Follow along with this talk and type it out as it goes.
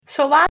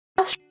So last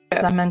show,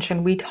 as I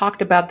mentioned, we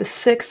talked about the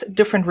 6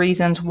 different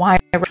reasons why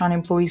restaurant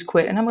employees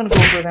quit, and I'm going to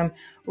go over them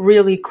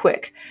really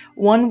quick.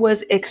 One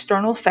was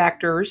external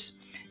factors.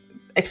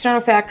 External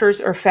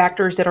factors are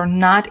factors that are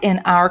not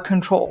in our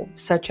control,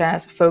 such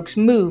as folks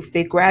move,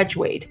 they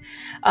graduate,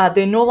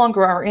 they no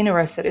longer are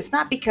interested. It's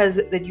not because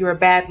that you're a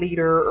bad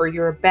leader or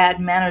you're a bad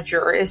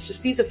manager. It's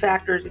just these are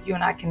factors that you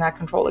and I cannot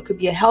control. It could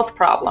be a health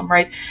problem,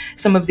 right?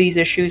 Some of these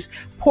issues,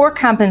 poor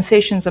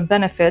compensations and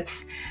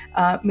benefits.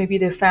 Maybe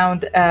they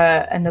found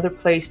another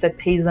place that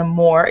pays them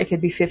more. It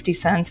could be 50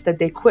 cents that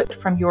they quit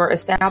from your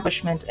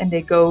establishment and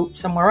they go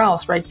somewhere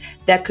else, right?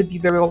 That could be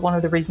very well one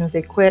of the reasons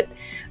they quit.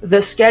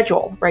 The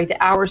schedule, right?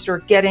 The hours they're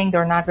getting,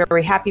 they're not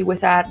very happy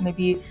with that.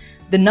 Maybe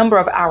the number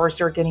of hours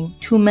they're getting,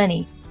 too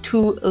many,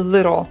 too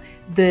little.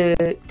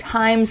 The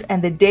times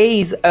and the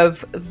days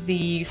of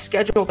the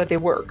schedule that they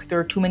work. There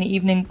are too many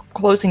evening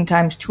closing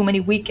times, too many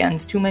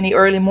weekends, too many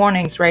early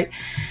mornings, right?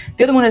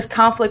 The other one is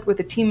conflict with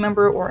a team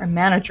member or a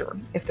manager.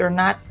 If they're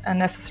not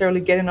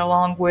necessarily getting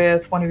along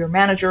with one of your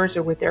managers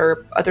or with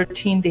their other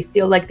team, they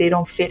feel like they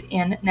don't fit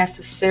in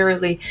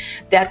necessarily.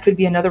 That could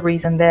be another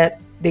reason that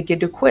they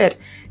get to quit.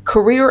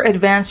 Career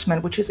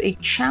advancement, which is a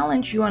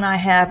challenge you and I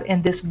have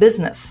in this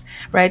business,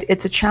 right?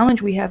 It's a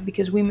challenge we have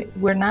because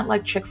we're not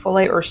like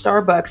Chick-fil-A or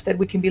Starbucks that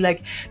we can be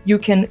like, you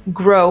can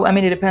grow. I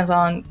mean, it depends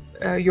on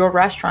your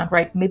restaurant,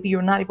 right? Maybe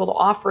you're not able to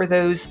offer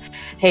those,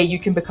 hey, you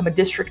can become a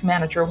district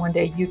manager one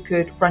day, you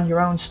could run your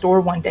own store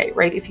one day,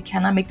 right? If you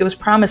cannot make those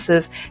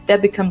promises,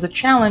 that becomes a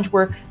challenge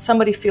where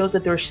somebody feels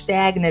that they're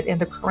stagnant in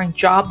the current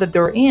job that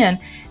they're in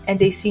and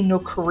they see no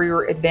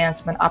career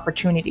advancement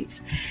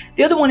opportunities.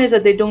 The other one is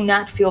that they do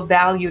not feel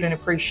valued and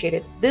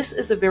appreciated. This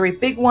is a very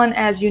big one,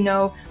 as you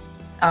know.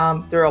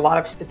 There are a lot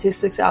of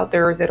statistics out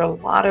there that a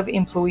lot of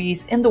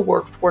employees in the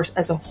workforce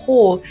as a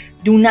whole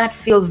do not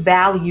feel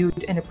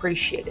valued and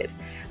appreciated.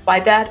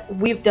 By that,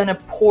 we've done a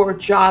poor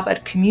job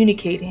at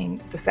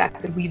communicating the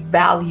fact that we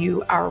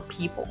value our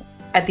people.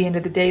 At the end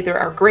of the day, they're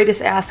our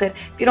greatest asset.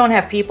 If you don't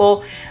have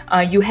people,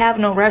 you have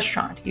no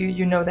restaurant.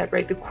 You know that,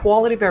 right? The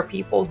quality of our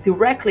people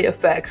directly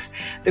affects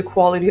the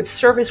quality of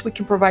service we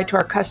can provide to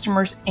our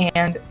customers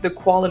and the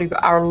quality of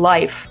our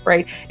life,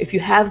 right? If you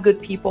have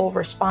good people,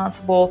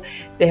 responsible,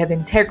 they have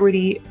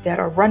integrity, that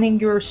are running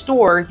your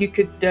store, you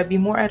could be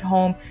more at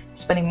home,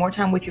 spending more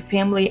time with your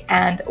family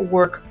and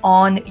work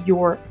on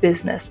your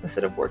business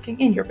instead of working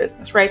in your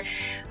business, right?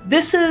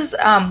 This is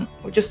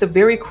just a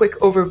very quick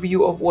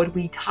overview of what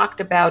we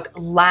talked about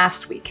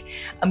last week.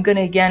 I'm going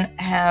to again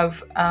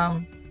have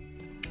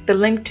the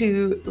link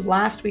to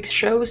last week's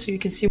show so you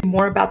can see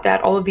more about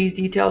that, all of these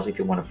details if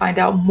you want to find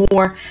out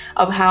more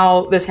of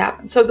how this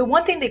happened. So the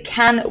one thing that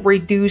can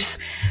reduce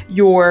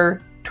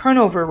your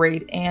turnover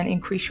rate and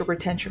increase your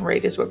retention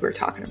rate is what we're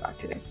talking about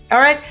today. All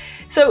right.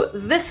 So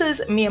this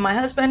is me and my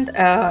husband.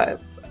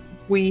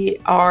 We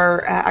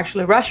are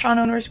actually restaurant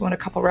owners. We own a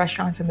couple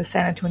restaurants in the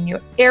San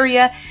Antonio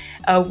area.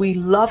 We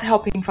love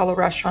helping fellow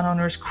restaurant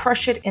owners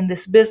crush it in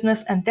this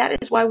business. And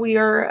that is why we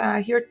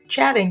are here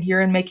chatting here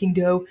in Making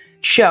Dough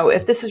show.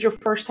 If this is your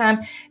first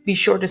time, be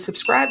sure to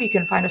subscribe. You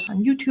can find us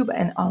on YouTube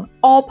and on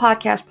all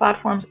podcast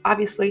platforms.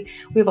 Obviously,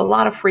 we have a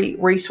lot of free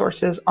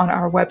resources on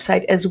our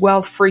website as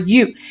well for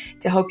you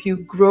to help you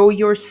grow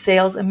your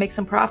sales and make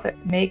some profit,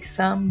 make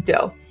some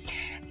dough.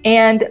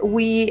 And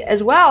we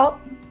as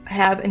well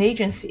have an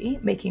agency,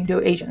 Making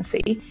Dough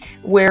Agency,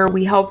 where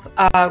we help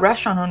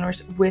restaurant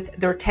owners with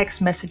their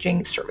text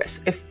messaging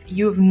service. If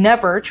you've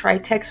never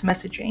tried text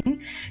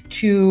messaging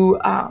to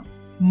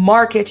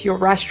market your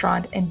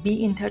restaurant and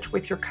be in touch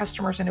with your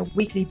customers on a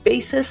weekly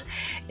basis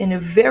in a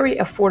very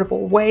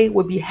affordable way,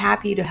 we'll be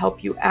happy to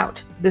help you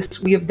out.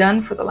 This we have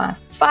done for the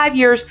last 5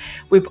 years.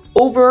 We've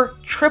over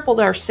tripled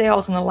our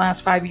sales in the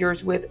last 5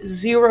 years with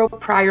 0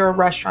 prior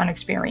restaurant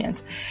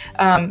experience.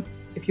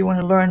 If you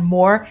want to learn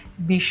more,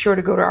 be sure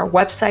to go to our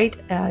website,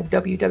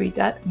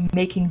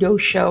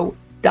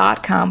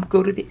 www.makingdoughshow.com.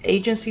 Go to the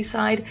agency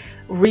side,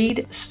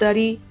 read,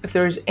 study. If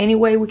there's any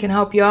way we can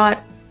help you out,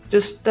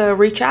 just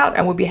reach out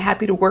and we'll be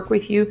happy to work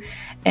with you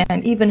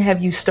and even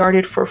have you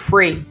started for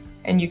free.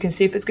 And you can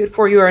see if it's good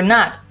for you or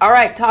not. All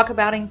right, talk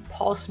about a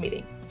Pulse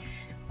meeting.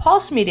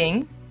 Pulse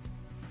meeting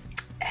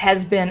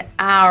has been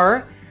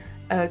our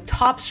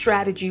top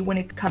strategy when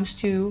it comes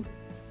to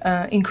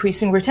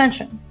increasing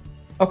retention.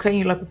 Okay,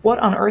 you're like, what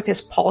on earth is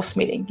Pulse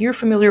meeting? You're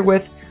familiar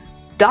with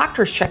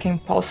doctors checking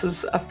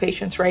pulses of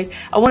patients, right?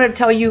 I wanted to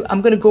tell you,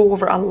 I'm going to go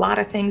over a lot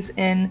of things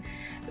in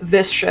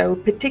this show,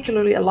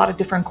 particularly a lot of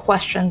different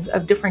questions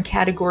of different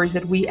categories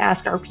that we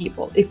ask our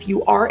people. If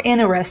you are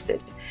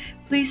interested,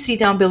 please see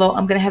down below.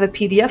 I'm going to have a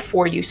PDF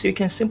for you so you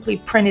can simply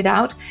print it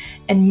out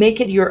and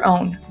make it your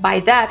own. By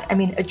that, I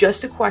mean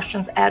adjust the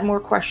questions, add more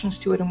questions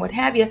to it and what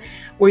have you,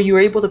 where you're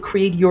able to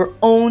create your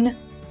own,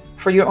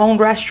 for your own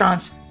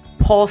restaurants,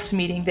 Pulse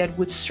meeting that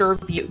would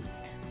serve you.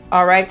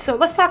 All right, so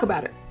let's talk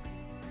about it.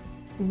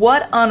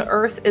 What on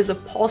earth is a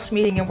Pulse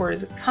meeting and where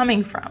is it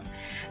coming from?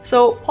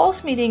 So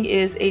Pulse meeting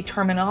is a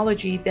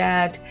terminology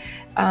that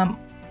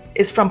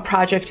is from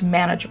project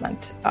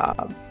management.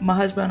 My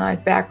husband and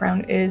I's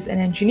background is in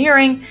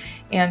engineering,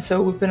 And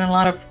so we've been in a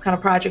lot of kind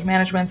of project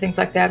management, things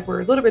like that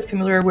we're a little bit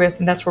familiar with,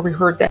 and that's where we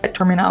heard that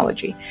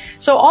terminology.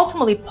 So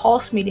ultimately,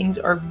 pulse meetings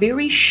are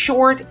very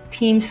short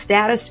team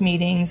status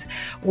meetings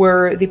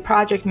where the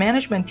project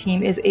management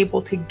team is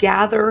able to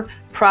gather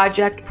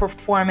project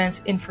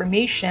performance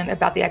information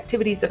about the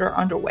activities that are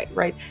underway,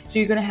 right? So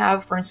you're going to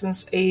have, for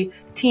instance, a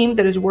team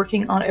that is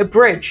working on a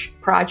bridge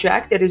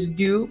project that is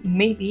due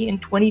maybe in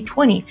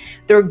 2020.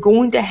 They're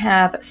going to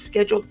have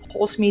scheduled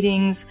pulse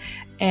meetings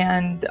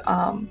and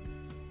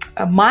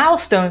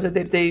milestones that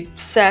they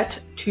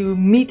set to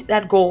meet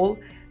that goal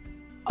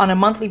on a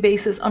monthly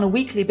basis, on a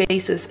weekly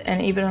basis,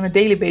 and even on a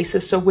daily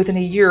basis. So within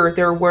a year,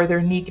 they're where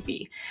they need to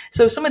be.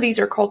 So some of these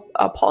are called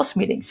pulse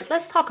meetings.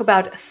 Let's talk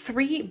about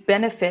 3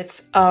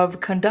 benefits of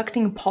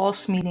conducting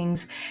pulse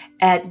meetings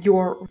at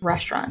your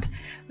restaurant.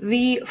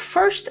 The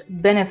first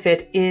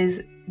benefit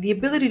is the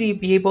ability to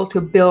be able to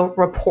build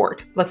rapport.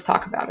 Let's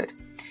talk about it.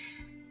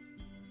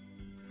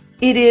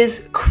 It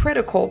is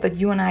critical that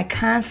you and I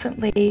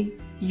constantly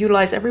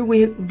utilize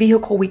every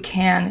vehicle we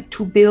can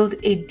to build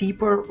a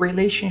deeper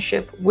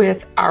relationship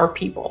with our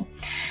people.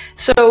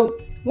 So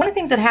one of the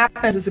things that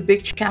happens is a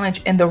big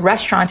challenge in the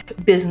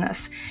restaurant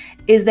business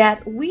is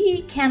that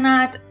we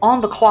cannot,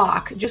 on the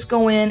clock, just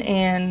go in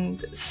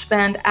and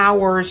spend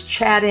hours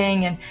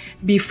chatting and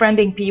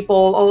befriending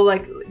people. Oh,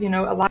 like,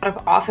 a lot of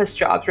office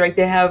jobs, right?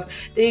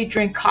 They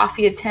drink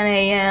coffee at 10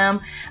 a.m.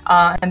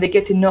 And they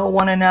get to know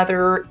one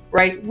another,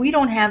 right? We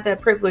don't have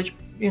that privilege,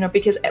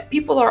 because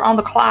people are on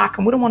the clock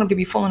and we don't want them to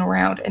be fooling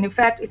around. And in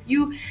fact, if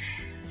you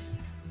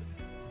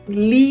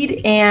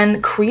lead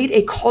and create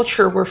a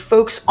culture where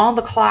folks on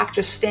the clock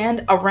just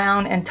stand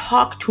around and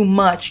talk too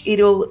much,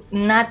 it'll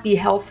not be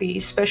healthy,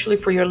 especially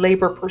for your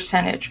labor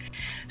percentage.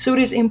 So it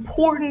is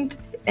important,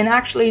 and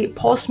actually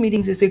pulse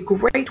meetings is a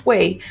great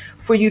way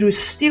for you to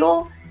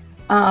still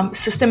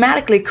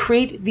systematically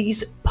create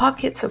these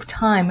pockets of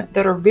time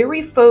that are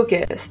very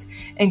focused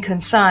and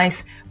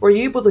concise, where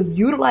you're able to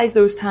utilize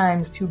those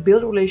times to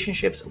build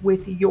relationships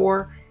with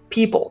your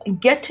people and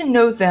get to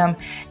know them,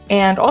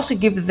 and also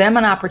give them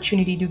an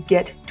opportunity to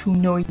get to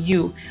know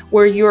you,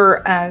 where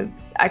you're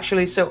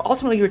so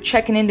ultimately you're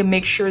checking in to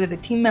make sure that the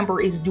team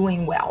member is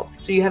doing well.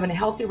 So you're having a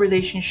healthy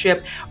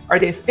relationship. Are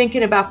they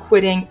thinking about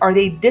quitting? Are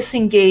they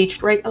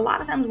disengaged, right? A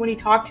lot of times when you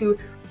talk to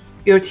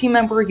your team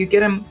member, you get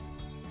them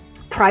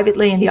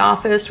privately in the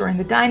office or in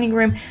the dining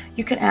room,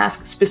 you can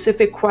ask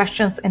specific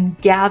questions and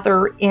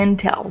gather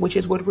intel, which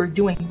is what we're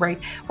doing, right?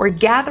 We're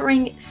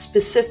gathering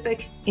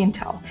specific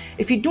intel.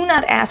 If you do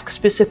not ask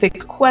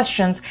specific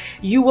questions,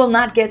 you will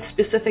not get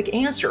specific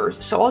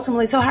answers. So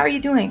ultimately, so how are you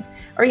doing?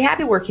 Are you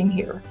happy working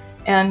here?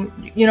 And,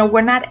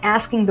 we're not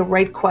asking the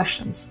right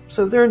questions.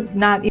 So they're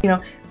not,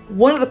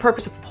 one of the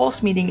purpose of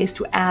Pulse meeting is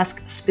to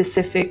ask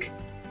specific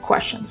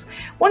questions.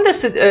 One of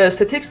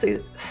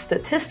the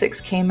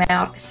statistics came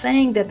out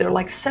saying that there are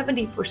like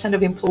 70%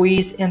 of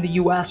employees in the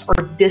US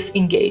are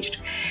disengaged.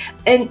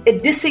 And a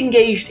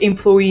disengaged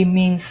employee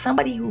means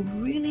somebody who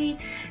really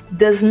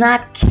does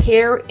not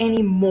care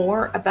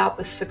anymore about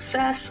the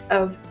success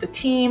of the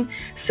team,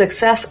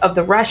 success of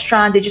the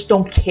restaurant. They just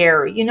don't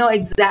care. You know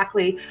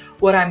exactly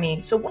what I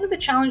mean. So one of the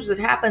challenges that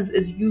happens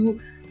is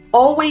you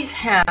always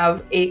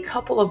have a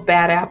couple of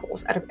bad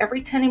apples. Out of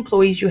every 10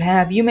 employees you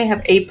may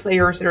have A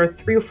players that are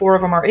 3 or 4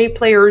 of them are A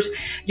players.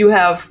 You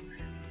have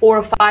 4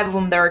 or 5 of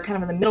them that are kind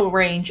of in the middle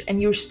range, and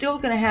you're still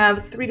going to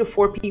have 3 to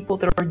 4 people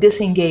that are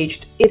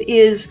disengaged. It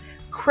is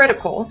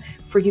critical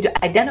for you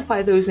to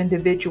identify those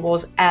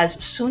individuals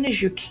as soon as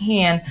you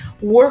can.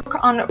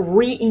 Work on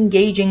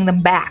re-engaging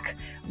them back.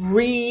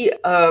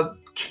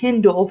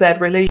 Kindle that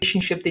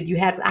relationship that you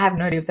had. I have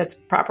no idea if that's a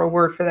proper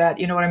word for that.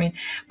 You know what I mean?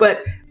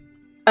 But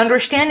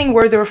understanding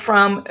where they're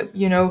from,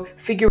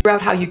 figure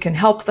out how you can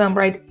help them,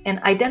 right? And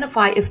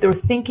identify if they're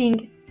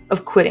thinking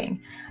of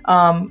quitting.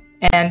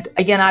 And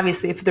again,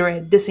 obviously, if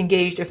they're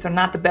disengaged, if they're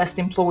not the best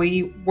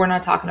employee, we're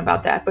not talking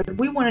about that. But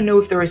we want to know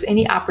if there is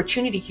any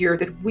opportunity here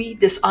that we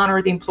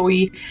dishonor the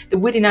employee, that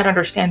we did not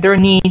understand their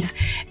needs.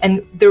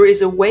 And there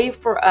is a way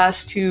for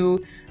us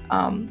to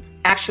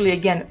actually,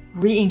 again,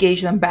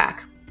 re-engage them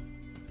back.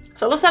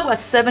 So let's talk about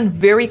 7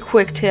 very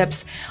quick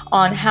tips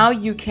on how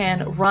you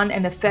can run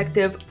an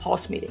effective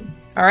Pulse meeting.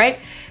 All right.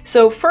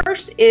 So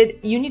first,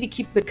 you need to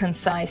keep it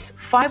concise,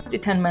 5 to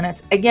 10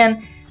 minutes.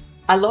 Again,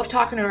 I love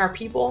talking to our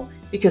people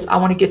because I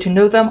want to get to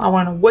know them. I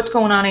want to know what's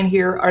going on in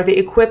here. Are they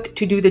equipped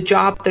to do the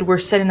job that we're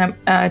setting them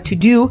to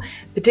do?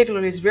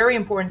 Particularly, it's very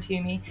important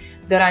to me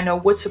that I know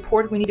what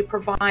support we need to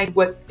provide,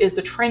 what is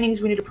the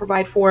trainings we need to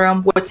provide for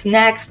them, what's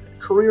next,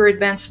 career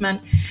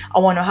advancement. I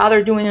want to know how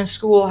they're doing in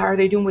school, how are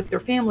they doing with their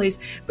families.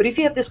 But if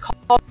you have this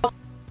culture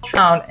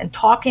around and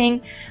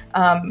talking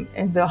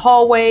in the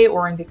hallway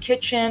or in the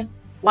kitchen,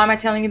 why am I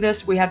telling you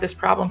this? We had this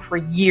problem for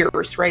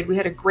years, right? We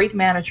had a great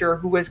manager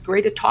who was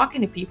great at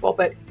talking to people,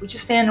 but we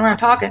just standing around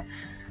talking.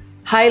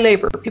 high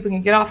labor. People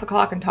can get off the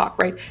clock and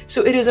talk, right?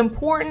 So it is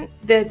important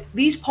that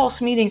these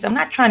pulse meetings, I'm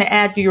not trying to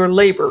add to your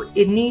labor.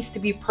 It needs to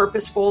be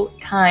purposeful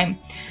time.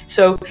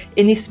 So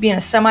it needs to be in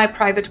a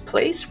semi-private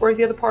place where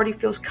the other party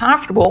feels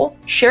comfortable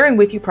sharing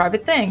with you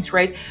private things,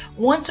 right?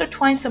 Once or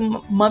twice a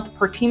month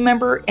per team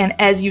member, and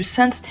as you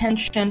sense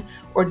tension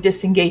or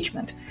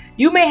disengagement.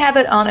 You may have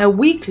it on a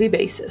weekly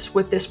basis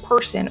with this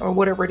person or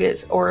whatever it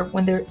is, or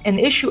when an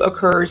issue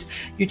occurs,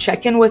 you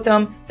check in with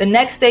them. The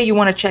next day you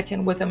want to check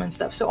in with them and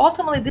stuff. So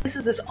ultimately, this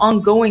is this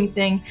ongoing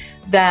thing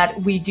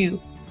that we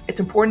do. It's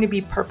important to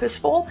be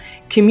purposeful,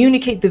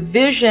 communicate the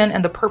vision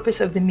and the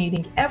purpose of the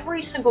meeting.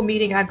 Every single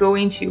meeting I go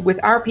into with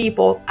our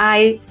people,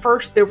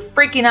 they're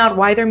freaking out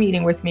why they're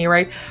meeting with me,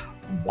 right?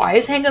 Why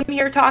is Hingham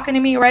here talking to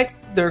me, right?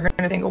 They're going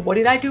to think, oh, what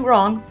did I do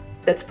wrong?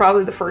 That's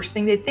probably the first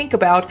thing they think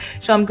about.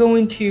 So I'm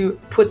going to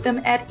put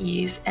them at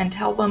ease and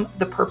tell them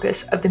the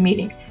purpose of the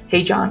meeting.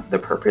 Hey, John,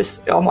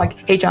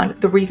 hey, John,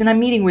 the reason I'm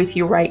meeting with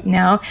you right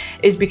now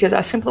is because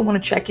I simply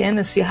want to check in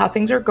and see how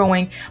things are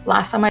going.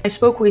 Last time I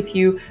spoke with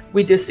you,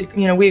 we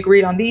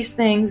agreed on these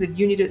things, that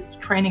you needed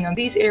training on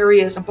these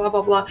areas and blah,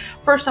 blah, blah.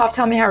 First off,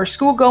 tell me how is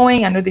school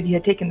going? I know that you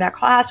had taken that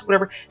class,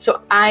 whatever.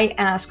 So I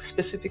ask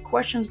specific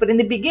questions, but in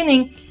the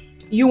beginning,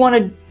 you want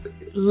to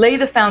lay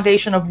the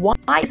foundation of why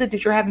is it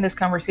that you're having this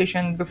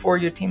conversation before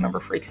your team member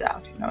freaks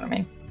out. You know what I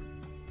mean?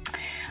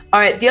 All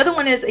right. The other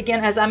one is,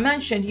 again, as I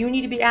mentioned, you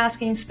need to be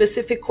asking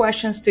specific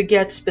questions to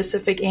get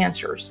specific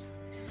answers.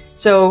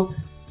 So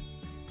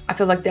I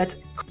feel like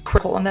that's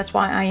critical, and that's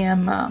why I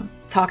am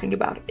talking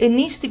about it. It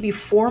needs to be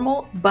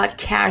formal but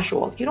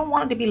casual. You don't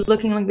want it to be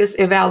looking like this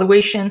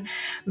evaluation,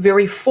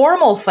 very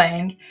formal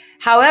thing.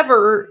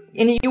 However,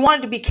 you want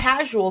it to be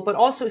casual, but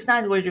also it's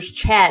not really just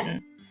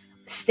chatting,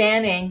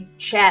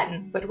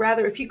 but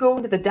rather if you go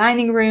into the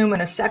dining room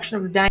and a section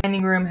of the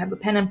dining room, have a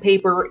pen and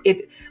paper,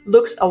 it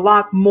looks a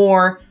lot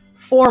more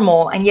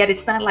formal, and yet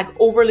it's not like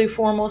overly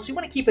formal. So you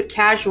want to keep it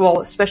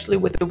casual, especially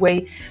with the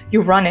way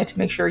you run it.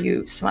 Make sure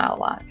you smile a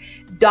lot.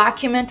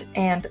 Document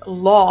and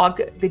log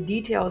the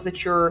details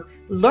that you're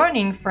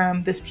learning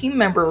from this team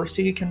member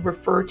so you can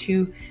refer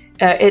to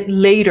it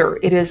later.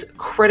 It is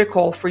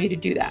critical for you to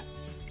do that.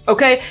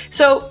 Okay,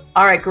 so,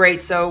 all right,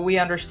 great. So we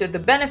understood the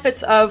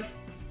benefits of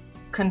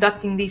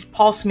conducting these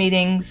pulse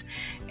meetings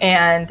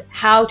and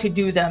how to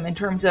do them in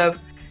terms of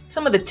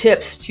some of the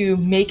tips to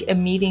make a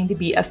meeting to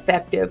be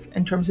effective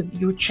in terms of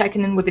you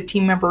checking in with a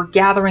team member,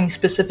 gathering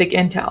specific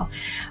intel.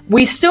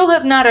 We still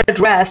have not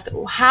addressed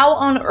how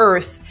on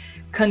earth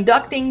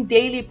conducting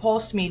daily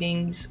pulse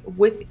meetings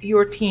with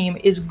your team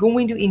is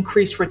going to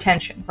increase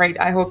retention, right?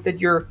 I hope that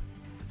you're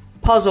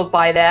puzzled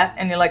by that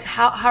and you're like,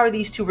 how are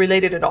these two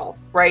related at all,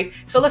 right?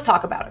 So let's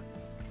talk about it.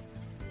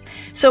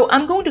 So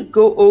I'm going to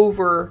go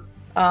over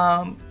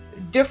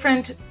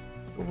different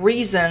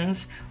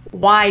reasons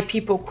why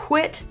people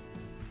quit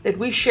that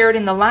we shared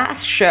in the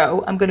last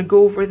show. I'm going to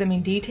go over them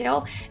in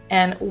detail,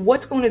 and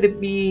what's going to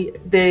be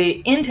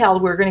the intel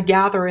we're going to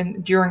gather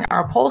during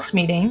our pulse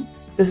meeting.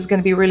 This is going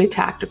to be really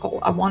tactical.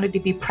 I want it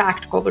to be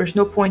practical. There's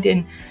no point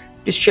in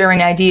just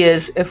sharing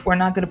ideas if we're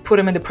not going to put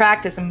them into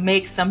practice and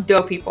make some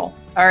dough, people.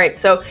 All right,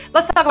 so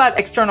let's talk about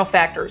external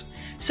factors.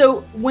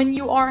 So when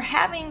you are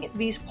having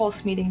these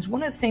pulse meetings,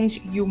 one of the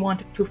things you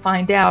want to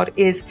find out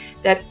is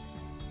that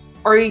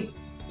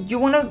you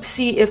want to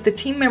see if the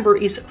team member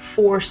is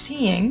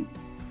foreseeing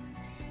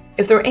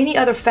if there are any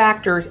other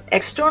factors,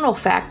 external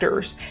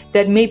factors,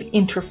 that may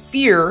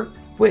interfere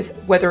with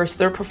whether it's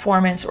their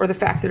performance or the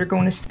fact that they're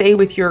going to stay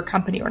with your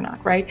company or not,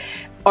 right?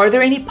 Are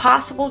there any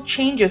possible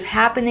changes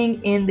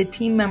happening in the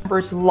team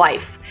member's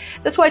life?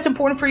 That's why it's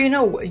important for you to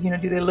know,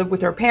 do they live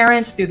with their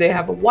parents? Do they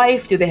have a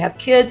wife? Do they have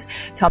kids?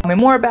 Tell me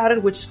more about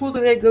it. Which school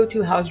do they go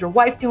to? How's your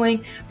wife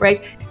doing,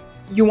 right?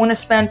 You want to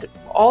spend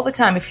all the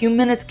time, a few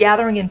minutes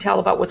gathering intel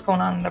about what's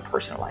going on in their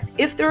personal life.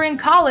 If they're in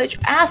college,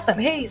 ask them,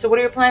 hey, so what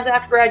are your plans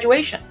after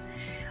graduation?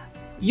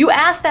 You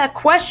ask that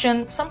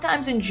question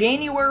sometimes in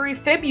January,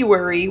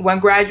 February, when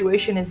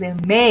graduation is in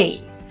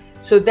May.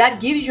 So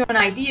that gives you an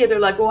idea. They're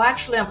like, well,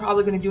 actually, I'm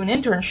probably going to do an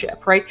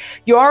internship, right?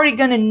 You're already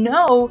going to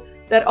know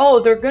that,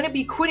 they're going to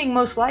be quitting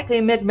most likely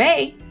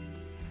mid-May,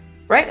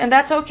 right? And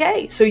that's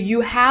okay. So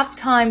you have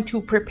time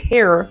to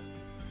prepare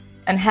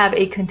and have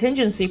a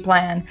contingency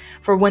plan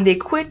for when they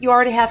quit. You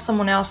already have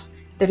someone else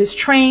that is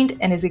trained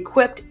and is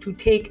equipped to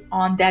take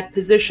on that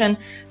position,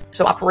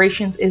 so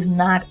operations is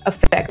not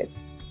affected.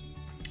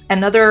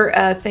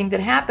 Another thing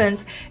that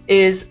happens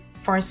is,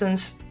 for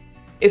instance,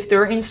 if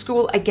they're in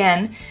school,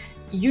 again,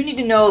 you need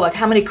to know like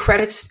how many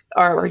credits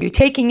are you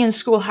taking in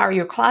school, how are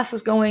your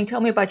classes going, tell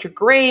me about your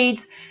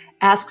grades,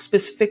 ask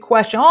specific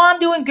questions.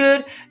 I'm doing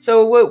good.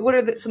 So what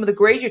are some of the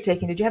grades you're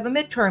taking? Did you have a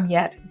midterm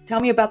yet?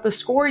 Tell me about the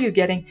score you're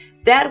getting.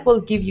 That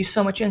will give you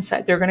so much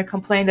insight. They're going to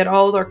complain that,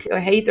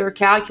 they hate their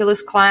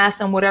calculus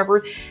class and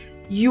whatever.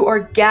 You are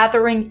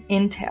gathering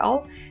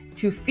intel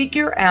to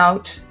figure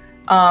out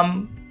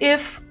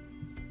if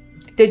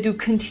they do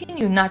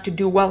continue not to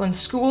do well in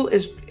school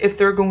is if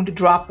they're going to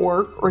drop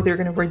work or they're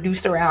going to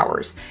reduce their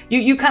hours.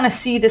 You kind of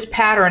see this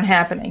pattern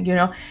happening,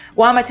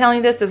 Why am I telling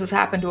you this? This has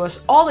happened to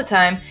us all the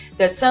time,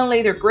 that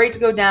suddenly their grades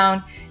go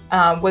down,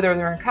 whether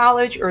they're in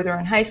college or they're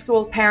in high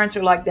school. Parents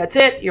are like, that's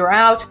it, you're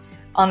out.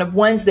 On a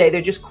Wednesday, they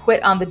just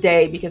quit on the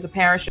day because the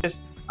parents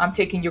just, I'm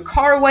taking your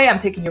car away, I'm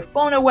taking your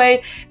phone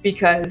away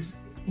because,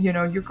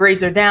 your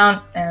grades are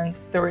down, and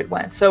there it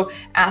went. So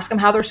ask them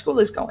how their school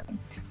is going.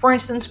 For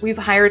instance, we've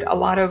hired a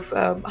lot of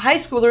high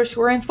schoolers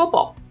who are in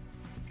football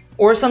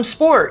or some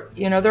sport,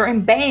 they're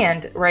in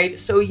band, right?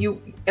 So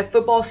if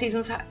football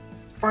season's,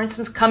 for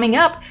instance, coming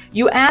up,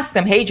 you ask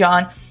them, hey,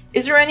 John,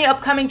 is there any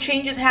upcoming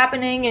changes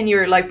happening? And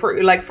you're like,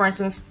 for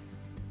instance,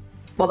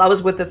 well, that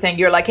was with the thing.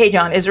 You're like, hey,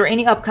 John, is there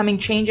any upcoming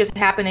changes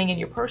happening in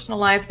your personal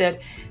life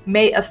that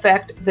may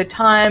affect the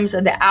times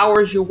and the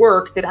hours you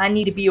work that I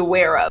need to be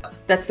aware of?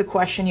 That's the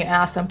question you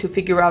ask them to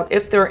figure out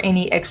if there are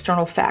any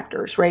external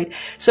factors, right?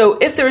 So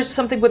if there's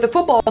something with the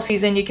football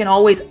season, you can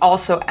always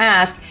also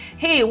ask,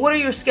 hey, what are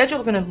your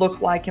schedule going to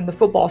look like in the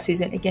football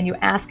season? Again, you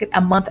ask it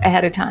a month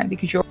ahead of time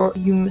because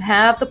you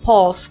have the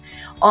pulse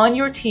on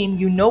your team.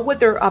 You know what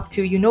they're up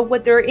to. You know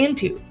what they're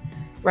into.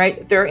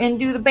 Right? They're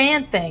into the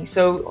band thing.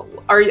 So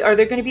are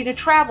they going to be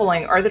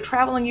traveling? Are they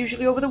traveling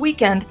usually over the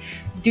weekend?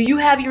 Do you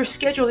have your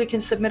schedule you can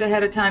submit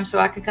ahead of time so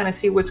I can kind of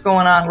see what's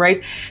going on,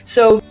 right?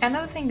 So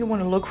another thing you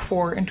want to look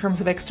for in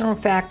terms of external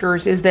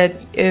factors is that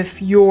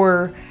if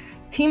your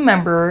team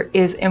member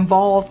is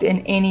involved in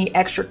any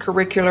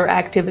extracurricular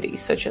activities,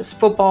 such as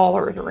football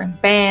or they're in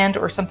band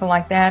or something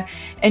like that,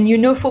 and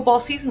football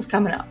season's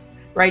coming up,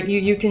 right?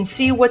 You can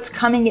see what's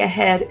coming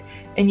ahead,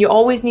 and you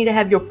always need to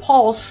have your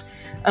pulse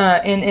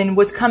in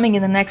what's coming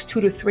in the next 2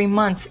 to 3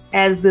 months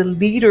as the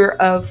leader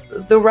of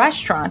the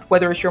restaurant.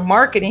 Whether it's your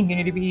marketing, you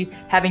need to be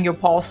having your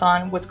pulse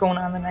on what's going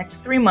on in the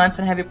next 3 months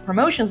and have your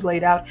promotions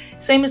laid out.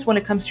 Same as when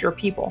it comes to your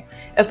people.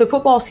 If the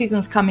football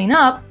season's coming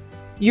up,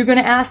 you're going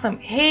to ask them,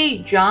 hey,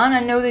 John,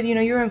 I know that,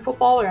 you're in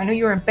football, or I know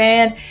you're in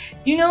band.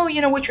 Do you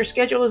know what your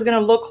schedule is going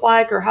to look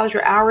like, or how's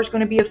your hours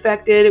going to be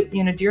affected,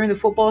 during the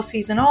football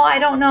season? Oh, I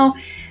don't know.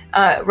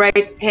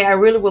 Right? Hey, I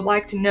really would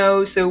like to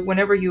know. So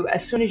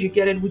as soon as you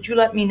get it, would you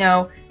let me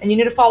know? And you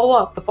need to follow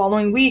up the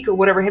following week or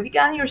whatever. Have you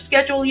gotten your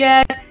schedule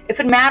yet? If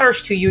it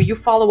matters to you, you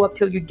follow up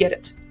till you get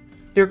it.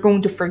 They're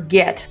going to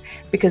forget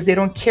because they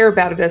don't care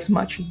about it as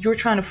much. You're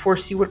trying to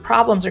foresee what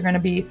problems are going to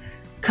be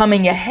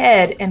coming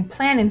ahead and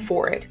planning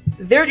for it.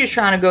 They're just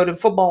trying to go to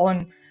football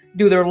and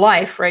do their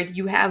life, right?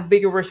 You have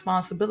bigger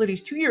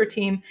responsibilities to your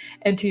team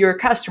and to your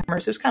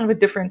customers. So it's kind of a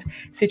different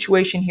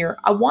situation here.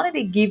 I wanted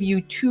to give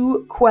you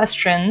 2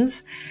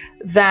 questions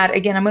that,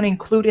 again, I'm going to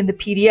include in the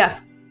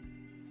PDF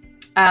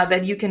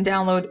that you can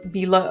download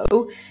below.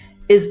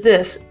 Is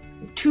this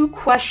 2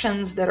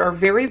 questions that are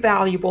very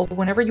valuable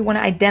whenever you want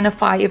to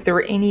identify if there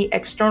are any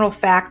external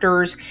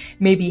factors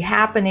maybe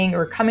happening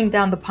or coming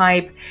down the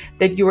pipe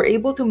that you are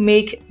able to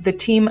make the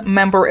team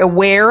member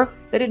aware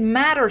that it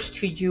matters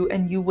to you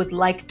and you would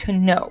like to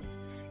know.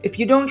 If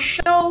you don't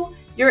show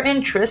your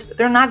interest,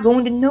 they're not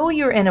going to know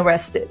you're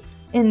interested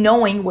in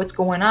knowing what's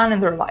going on in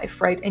their life,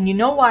 right? And you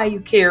know why you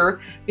care,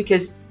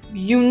 because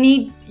you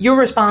need your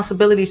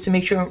responsibilities to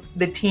make sure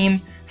the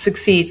team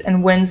succeeds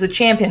and wins the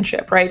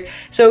championship, right?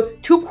 So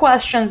 2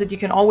 questions that you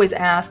can always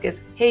ask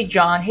is, hey,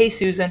 John, hey,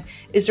 Susan,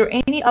 is there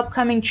any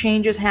upcoming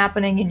changes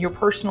happening in your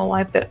personal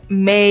life that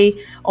may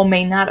or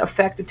may not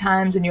affect the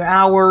times and your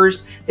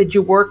hours that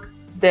you work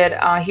that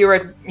here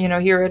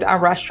at our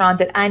restaurant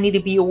that I need to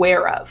be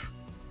aware of?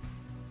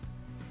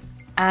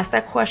 Ask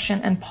that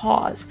question and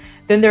pause.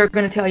 Then they're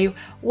going to tell you,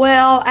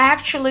 well,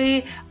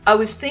 actually, I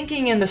was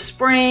thinking in the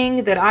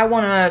spring that I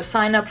want to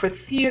sign up for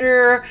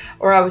theater,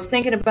 or I was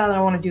thinking about I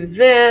want to do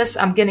this.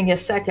 I'm getting a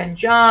second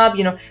job.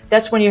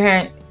 That's when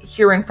you're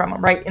hearing from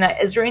them, right? And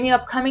is there any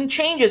upcoming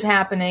changes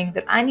happening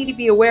that I need to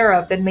be aware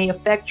of that may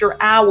affect your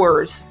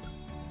hours?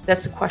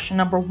 That's the question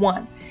number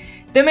 1.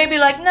 They may be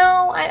like,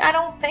 no, I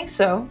don't think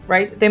so,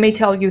 right? They may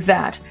tell you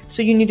that.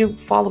 So you need to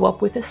follow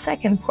up with a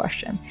second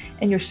question.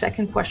 And your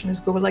second question is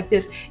going like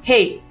this.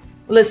 Hey,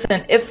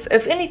 listen, if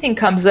anything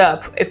comes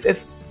up,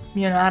 if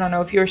I don't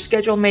know, if your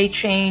schedule may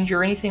change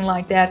or anything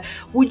like that,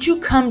 would you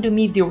come to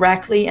me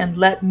directly and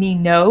let me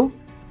know?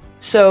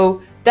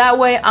 So that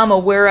way I'm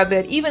aware of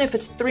it, even if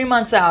it's 3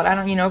 months out. I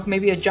don't,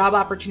 maybe a job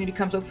opportunity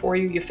comes up for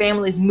you, your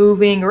family's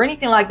moving or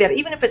anything like that.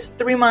 Even if it's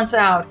 3 months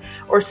out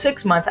or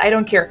 6 months, I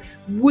don't care.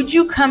 Would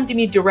you come to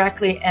me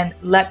directly and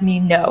let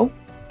me know?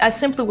 I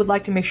simply would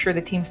like to make sure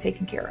the team's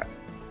taken care of,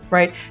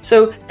 right?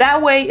 So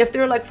that way, if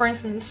they're like, for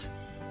instance,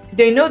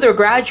 they know they're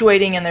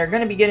graduating and they're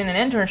going to be getting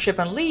an internship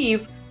and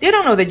leave, they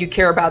don't know that you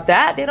care about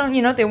that. They don't,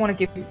 they want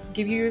to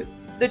give you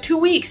the 2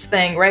 weeks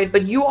thing, right?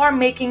 But you are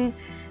making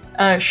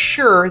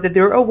sure that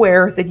they're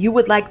aware that you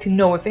would like to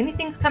know if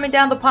anything's coming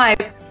down the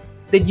pipe,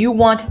 that you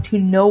want to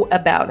know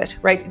about it,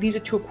 right? These are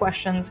 2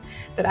 questions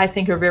that I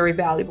think are very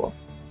valuable.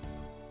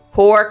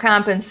 Poor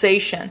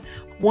compensation.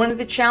 One of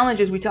the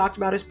challenges we talked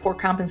about is poor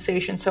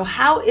compensation. So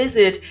how is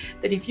it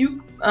that if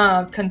you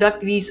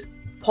conduct these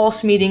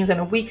pulse meetings on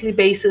a weekly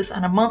basis,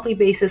 on a monthly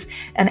basis,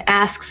 and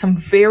ask some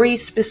very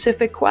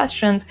specific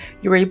questions,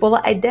 you're able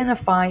to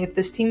identify if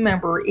this team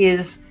member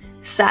is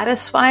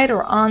satisfied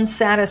or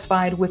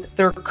unsatisfied with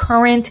their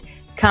current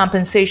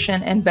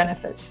compensation and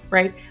benefits,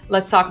 right?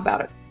 Let's talk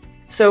about it.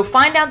 So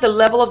find out the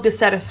level of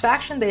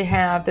dissatisfaction they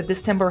have, that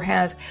this team member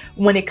has,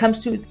 when it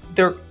comes to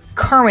their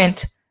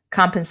current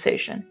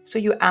compensation. So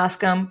you ask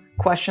them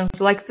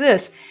questions like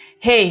this.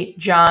 Hey,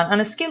 John, on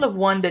a scale of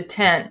 1 to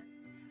 10,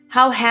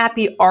 how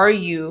happy are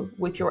you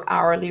with your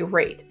hourly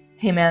rate?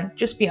 Hey man,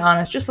 just be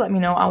honest. Just let me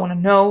know. I want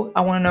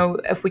to know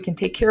if we can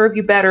take care of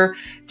you better.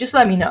 Just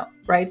let me know,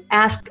 right?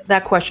 Ask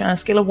that question on a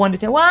scale of 1 to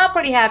 10. Well, I'm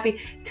pretty happy.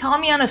 Tell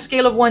me on a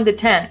scale of 1 to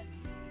 10.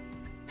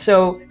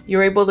 So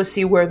you're able to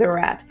see where they're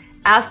at.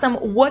 Ask them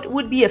what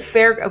would be a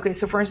fair, okay,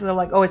 so for instance, they're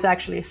like, oh, it's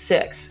actually a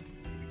 6.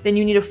 Then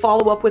you need to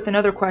follow up with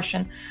another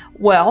question.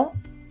 Well,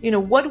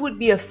 what would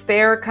be a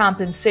fair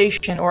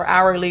compensation or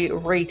hourly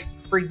rate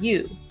for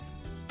you?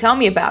 Tell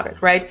me about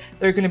it, right?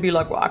 They're going to be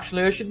like, well,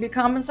 actually, I should be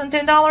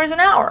compensated $10 an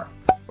hour,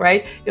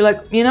 right? You're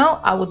like,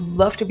 I would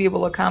love to be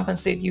able to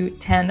compensate you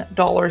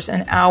 $10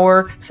 an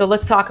hour. So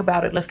let's talk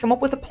about it. Let's come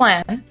up with a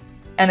plan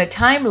and a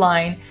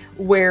timeline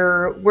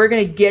where we're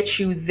going to get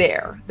you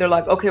there. They're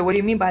like, okay, what do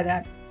you mean by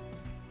that?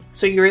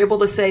 So you're able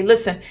to say,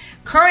 listen,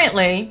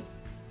 currently,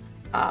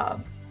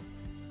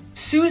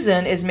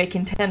 Susan is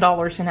making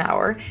 $10 an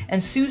hour,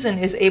 and Susan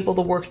is able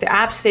to work the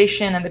app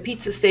station and the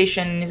pizza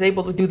station and is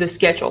able to do the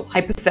schedule,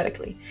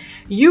 hypothetically.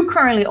 You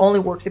currently only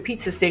work the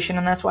pizza station,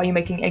 and that's why you're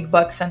making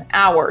 $8 an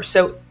hour.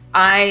 So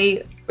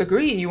I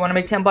agree. You want to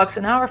make $10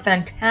 an hour?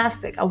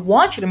 Fantastic. I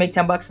want you to make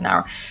 $10 an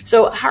hour.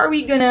 So how are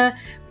we going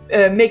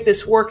to make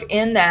this work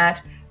in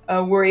that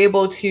we're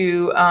able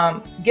to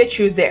get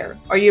you there?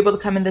 Are you able to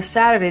come in this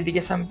Saturday to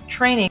get some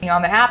training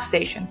on the app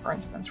station, for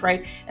instance,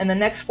 right? In the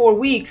next 4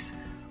 weeks,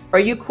 are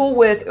you cool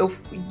with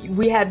if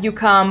we have you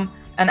come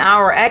an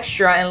hour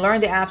extra and learn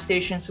the app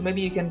station, so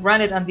maybe you can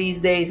run it on these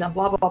days and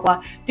blah, blah, blah,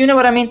 blah. Do you know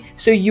what I mean?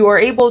 So you are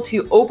able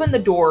to open the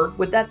door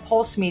with that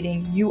pulse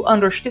meeting. You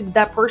understood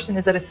that person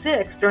is at a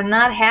 6. They're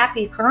not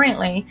happy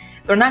currently.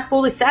 They're not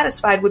fully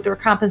satisfied with their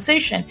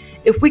compensation.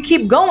 If we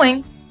keep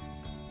going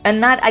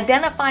and not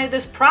identify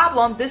this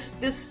problem,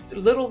 this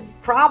little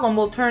problem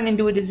will turn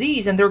into a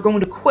disease and they're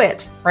going to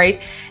quit,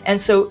 right? And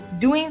so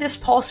doing this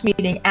pulse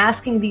meeting,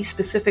 asking these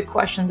specific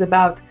questions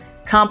about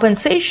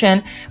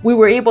compensation, we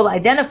were able to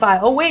identify,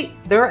 oh wait,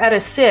 they're at a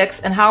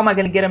 6, and how am I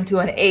going to get them to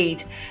an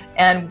 8?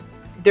 And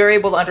they're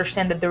able to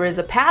understand that there is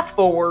a path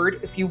forward.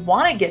 If you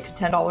want to get to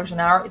 $10 an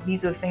hour,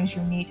 these are the things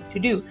you need to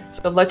do.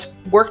 So let's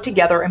work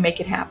together and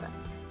make it happen,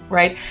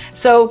 right?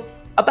 So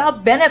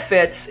about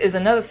benefits is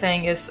another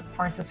thing is,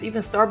 for instance,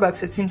 even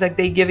Starbucks, it seems like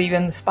they give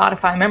even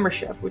Spotify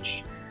membership,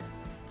 which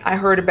I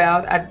heard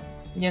about.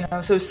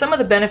 So some of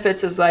the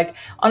benefits is like,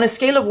 on a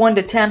scale of 1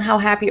 to 10, how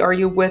happy are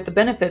you with the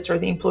benefits or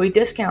the employee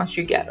discounts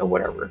you get or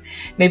whatever?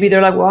 Maybe they're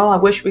like, well, I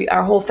wish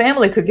our whole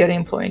family could get an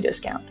employee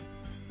discount,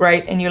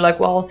 right? And you're like,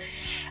 well,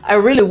 I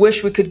really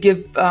wish we could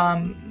give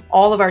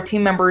all of our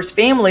team members'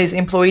 families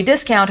employee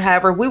discount.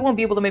 However, we won't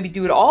be able to maybe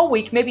do it all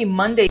week. Maybe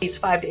Mondays,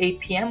 5 to 8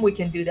 p.m. we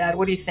can do that.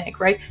 What do you think,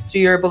 right? So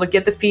you're able to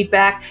get the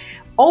feedback.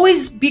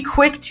 Always be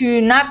quick to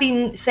not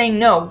be saying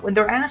no. When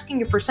they're asking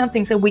you for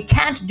something, say, we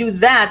can't do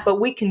that, but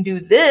we can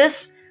do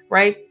this,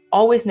 right?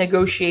 Always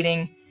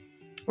negotiating,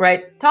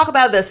 right? Talk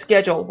about the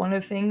schedule. One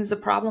of the things, the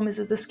problem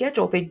is the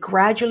schedule. They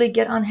gradually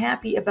get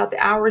unhappy about the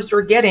hours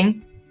they're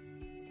getting.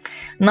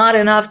 Not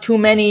enough, too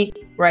many,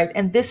 right?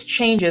 And this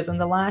changes. In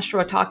the last show,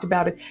 I talked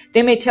about it.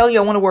 They may tell you,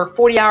 I want to work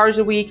 40 hours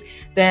a week.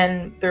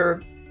 Then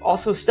they're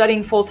also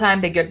studying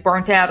full-time. They get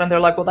burnt out and they're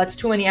like, well, that's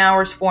too many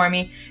hours for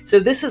me. So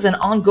this is an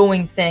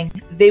ongoing thing.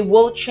 They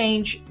will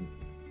change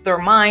their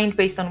mind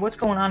based on what's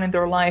going on in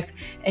their life,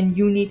 and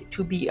you need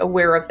to be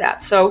aware of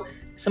that. So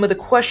some of the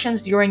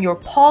questions during your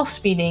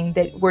pulse meeting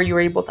where you're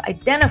able to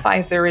identify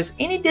if there is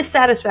any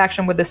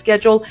dissatisfaction with the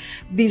schedule,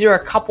 these are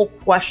a couple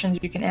questions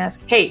you can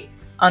ask. Hey,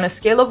 on a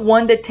scale of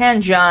 1 to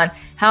 10, John,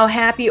 how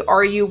happy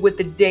are you with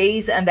the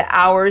days and the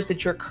hours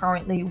that you're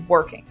currently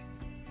working?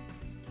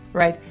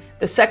 Right?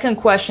 The second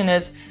question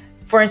is,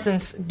 for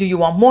instance, do you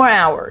want more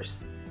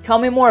hours? Tell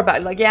me more about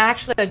it. Like, yeah,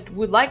 actually, I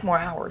would like more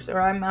hours,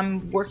 or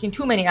I'm working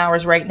too many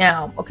hours right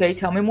now. Okay,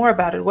 tell me more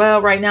about it.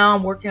 Well, right now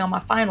I'm working on my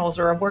finals,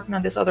 or I'm working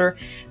on this other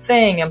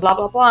thing, and blah,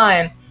 blah, blah,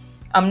 and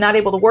I'm not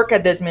able to work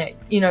at this minute.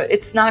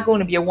 It's not going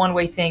to be a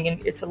one-way thing,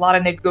 and it's a lot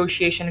of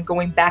negotiation and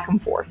going back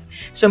and forth.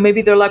 So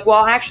maybe they're like,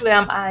 well, actually,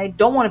 I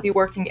don't want to be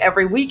working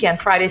every weekend,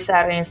 Friday,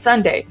 Saturday, and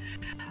Sunday.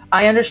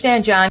 I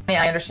understand, Johnny.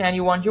 I understand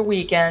you want your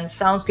weekends.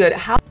 Sounds good.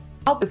 How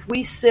if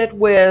we sit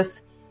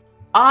with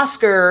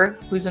Oscar,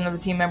 who's another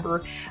team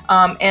member,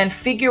 and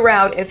figure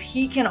out if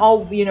he can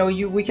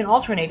we can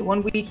alternate.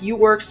 1 week you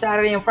work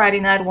Saturday and Friday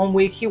night, 1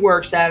 week he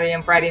works Saturday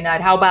and Friday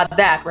night. How about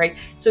that, right?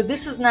 So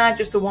this is not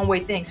just a one-way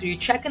thing. So you're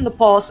checking the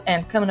pulse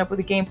and coming up with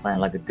a game plan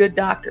like a good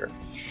doctor.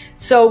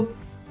 So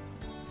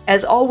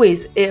as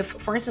always, if,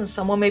 for instance,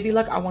 someone may be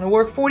like, I want to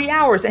work 40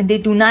 hours and they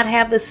do not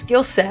have the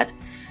skill set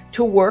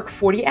to work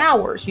 40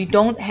 hours. You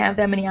don't have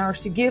that many hours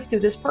to give to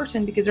this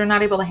person because they're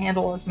not able to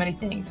handle as many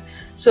things.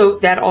 So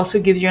that also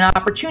gives you an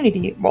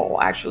opportunity. Well,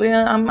 actually,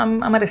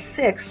 I'm at a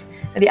 6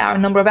 in the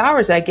number of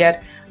hours I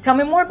get. Tell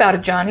me more about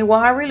it, Johnny. Well,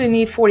 I really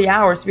need 40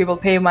 hours to be able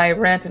to pay my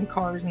rent and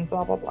cars and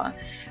blah, blah, blah.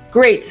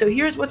 Great. So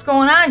here's what's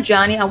going on,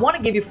 Johnny. I want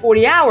to give you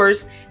 40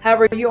 hours.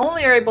 However, you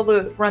only are able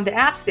to run the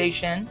app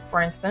station,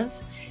 for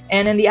instance.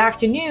 And in the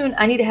afternoon,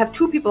 I need to have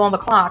 2 people on the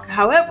clock.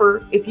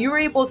 However, if you're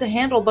able to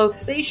handle both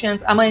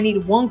stations, I'm going to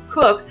need 1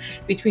 cook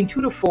between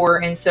 2 to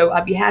 4. And so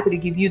I'd be happy to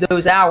give you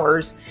those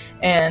hours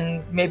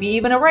and maybe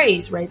even a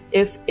raise, right?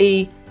 If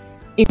a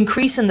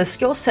increase in the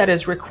skill set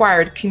is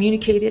required,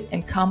 communicate it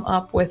and come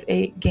up with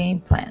a game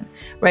plan,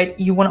 right?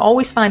 You want to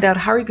always find out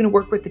how you're going to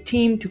work with the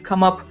team to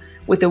come up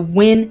with a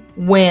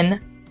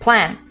win-win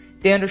plan.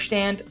 They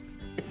understand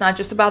it's not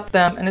just about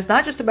them and it's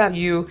not just about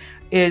you,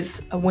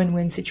 is a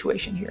win-win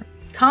situation here.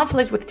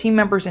 Conflict with team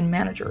members and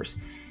managers.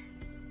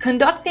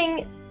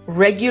 Conducting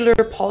regular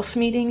pulse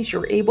meetings,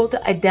 you're able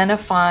to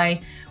identify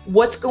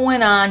what's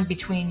going on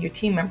between your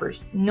team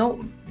members.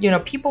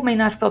 People may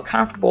not feel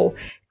comfortable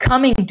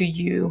coming to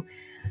you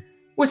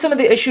with some of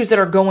the issues that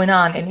are going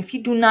on. And if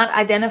you do not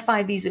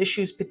identify these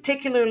issues,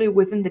 particularly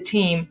within the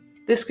team,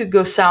 this could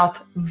go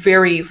south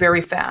very,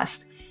 very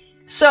fast.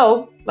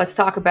 So let's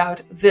talk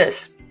about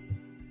this.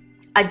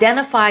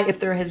 Identify if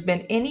there has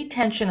been any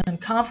tension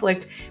and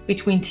conflict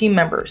between team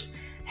members.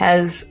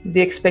 Has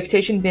the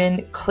expectation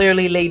been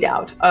clearly laid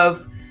out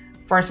of,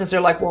 for instance,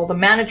 they're like, well, the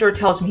manager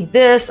tells me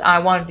this, I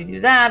wanted to do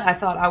that, I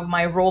thought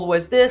my role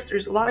was this.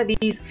 There's a lot of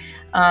these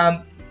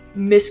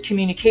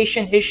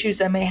miscommunication issues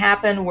that may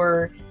happen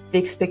where the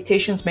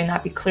expectations may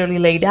not be clearly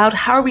laid out.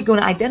 How are we going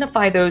to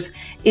identify those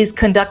is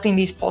conducting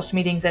these pulse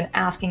meetings and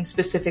asking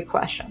specific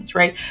questions,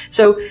 right?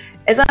 So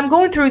as I'm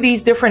going through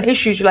these different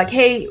issues, you're like,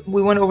 hey,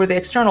 we went over the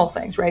external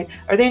things, right?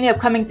 Are there any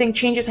upcoming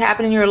changes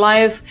happen in your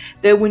life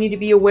that we need to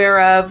be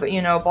aware of,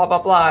 blah,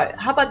 blah, blah.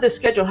 How about the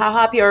schedule? How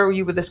happy are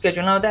you with the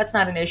schedule? No, that's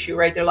not an issue,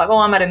 right? They're like, oh,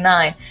 I'm at a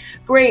 9.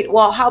 Great.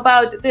 Well, how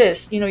about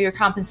this? Your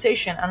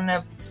compensation on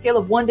a scale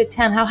of 1 to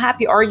 10, how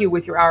happy are you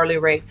with your hourly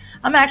rate?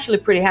 I'm actually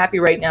pretty happy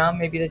right now.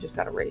 Maybe they just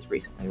got a raise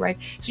recently, right?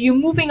 So you're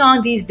moving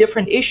on these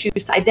different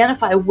issues to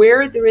identify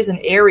where there is an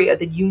area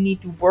that you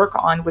need to work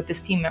on with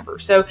this team member.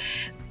 So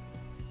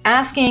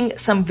asking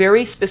some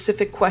very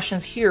specific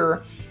questions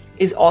here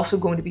is also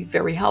going to be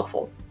very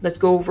helpful. Let's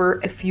go over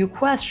a few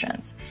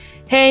questions.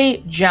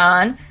 Hey,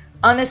 John,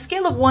 on a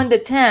scale of 1 to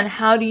 10,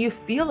 how do you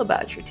feel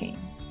about your team?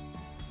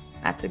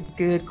 That's a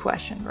good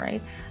question,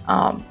 right?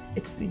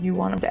 You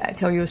want them to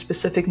tell you a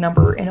specific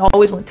number and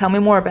always tell me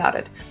more about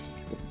it.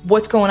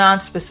 What's going on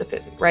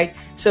specifically, right?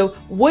 So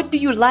what do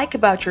you like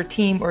about your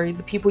team or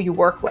the people you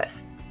work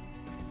with?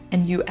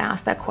 And you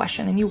ask that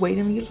question and you wait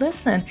and you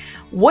listen.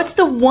 What's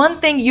the one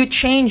thing you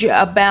change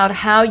about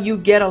how you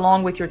get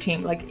along with your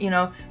team?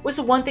 What's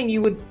the one thing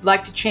you would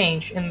like to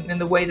change in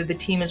the way that the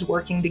team is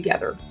working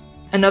together?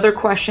 Another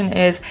question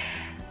is,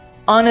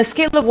 on a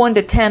scale of 1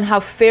 to 10,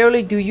 how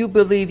fairly do you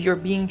believe you're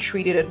being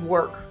treated at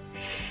work?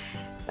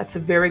 That's a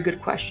very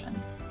good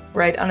question,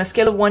 right? On a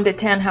scale of 1 to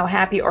 10, how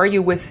happy are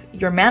you with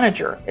your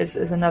manager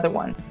is another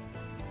one.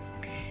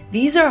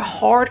 These are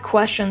hard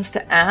questions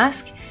to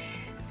ask,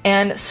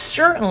 and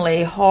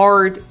certainly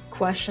hard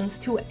questions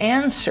to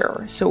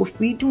answer. So if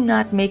we do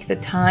not make the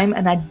time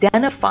and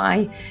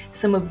identify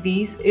some of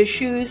these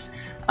issues,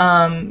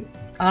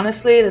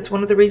 honestly, that's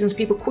one of the reasons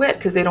people quit,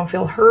 because they don't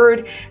feel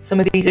heard. Some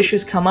of these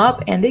issues come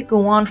up and they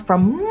go on for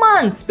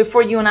months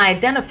before you and I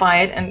identify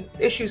it, and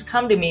issues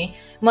come to me.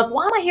 I'm like,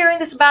 why am I hearing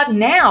this about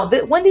now?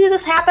 When did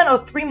this happen? Oh,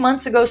 3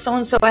 months ago,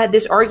 so-and-so I had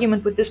this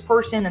argument with this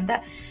person and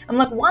that. I'm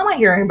like, why am I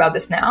hearing about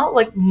this now?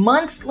 Like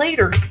months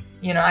later.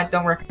 I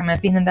don't recommend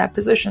being in that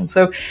position.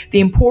 So the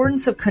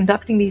importance of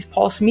conducting these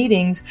pulse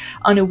meetings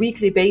on a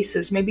weekly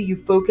basis, maybe you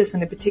focus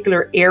on a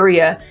particular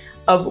area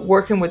of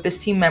working with this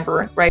team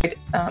member, right?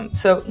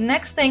 So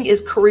next thing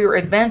is career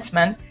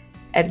advancement.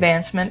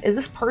 Advancement is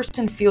this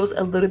person feels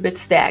a little bit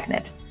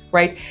stagnant,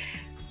 right?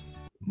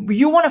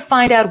 You want to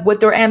find out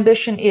what their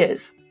ambition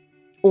is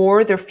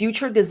or their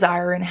future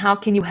desire and how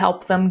can you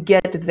help them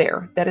get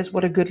there. That is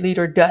what a good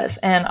leader does.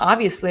 And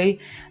obviously,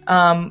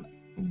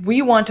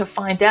 we want to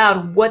find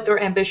out what their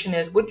ambition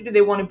is. What do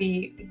they want to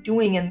be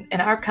doing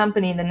in our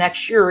company in the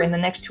next year, in the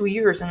next 2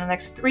 years, in the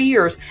next 3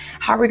 years?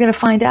 How are we going to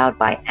find out?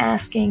 By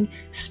asking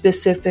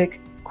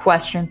specific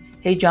question.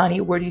 Hey,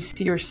 Johnny, where do you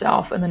see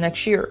yourself in the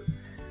next year?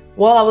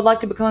 Well, I would like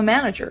to become a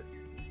manager.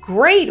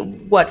 Great.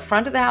 What?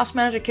 Front of the house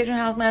manager, kitchen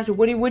house manager?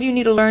 What do you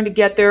need to learn to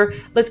get there?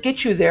 Let's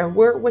get you there.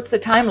 What's the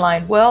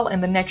timeline? Well, in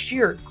the next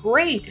year.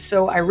 Great.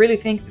 So I really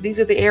think these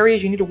are the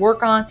areas you need to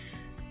work on.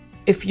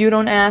 If you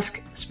don't ask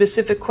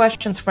specific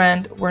questions,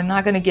 friend, we're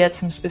not going to get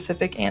some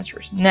specific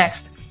answers.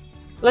 Next,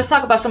 let's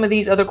talk about some of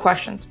these other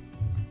questions.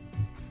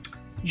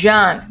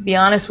 John, be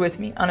honest with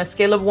me. On a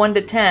scale of 1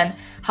 to 10,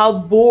 how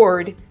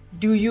bored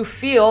do you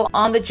feel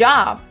on the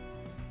job?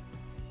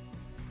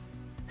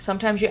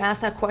 Sometimes you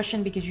ask that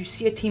question because you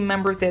see a team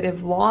member that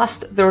have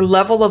lost their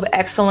level of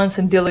excellence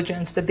and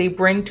diligence that they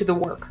bring to the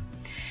work.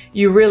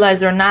 you realize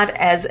they're not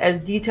as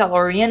detail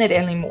oriented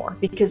anymore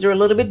because they're a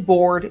little bit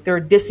bored, they're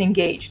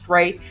disengaged,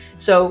 right?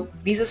 So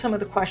these are some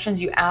of the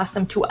questions you ask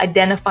them to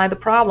identify the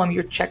problem.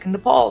 You're checking the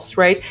pulse,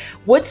 right?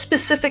 What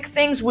specific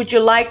things would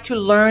you like to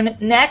learn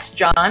next,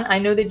 John? I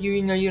know that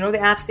you know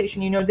the App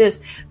Station, you know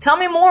this. Tell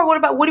me more.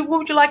 What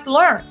would you like to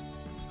learn?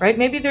 Right?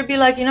 Maybe they'd be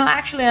like,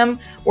 actually, I'm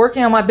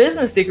working on my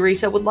business degree,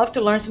 so I would love to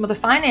learn some of the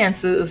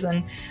finances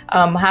and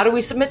how do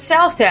we submit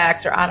sales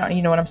tax, or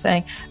you know what I'm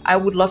saying? I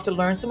would love to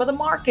learn some of the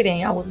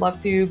marketing. I would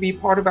love to be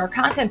part of our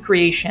content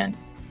creation.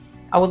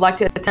 I would like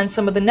to attend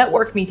some of the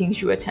network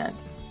meetings you attend.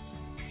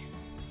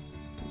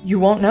 You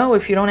won't know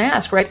if you don't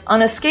ask, right?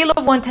 On a scale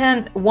of 1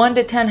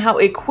 to 10, how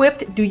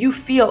equipped do you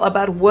feel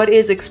about what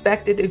is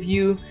expected of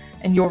you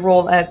and your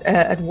role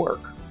at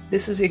work?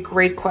 This is a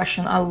great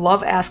question. I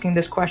love asking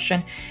this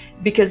question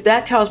because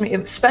that tells me,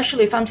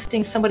 especially if I'm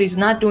seeing somebody who's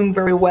not doing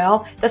very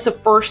well, that's the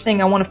first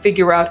thing I want to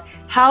figure out.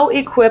 How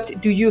equipped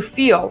do you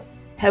feel?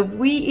 Have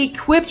we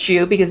equipped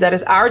you? Because that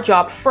is our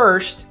job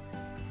first.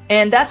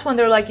 And that's when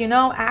they're like,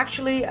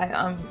 actually,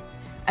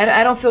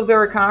 I don't feel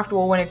very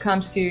comfortable when it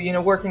comes to,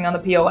 working on the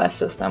POS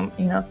system,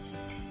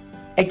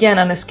 Again,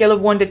 on a scale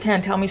of 1 to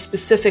 10, tell me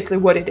specifically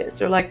what it is.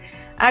 They're like,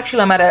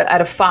 actually, I'm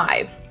at a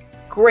 5.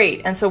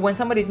 Great. And so when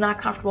somebody's not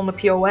comfortable in the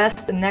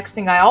POS, the next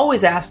thing I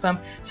always ask them,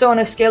 so on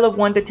a scale of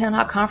 1 to 10,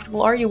 how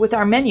comfortable are you with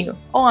our menu?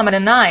 Oh, I'm at a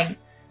 9.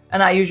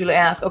 And I usually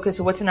ask, okay,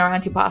 so what's in our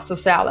antipasto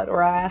salad?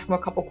 Or I ask them a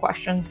couple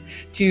questions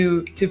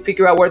to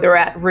figure out where they're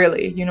at,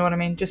 really. You know what I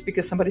mean? Just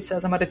because somebody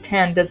says I'm at a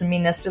 10 doesn't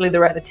mean necessarily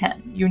they're at a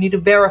 10. You need to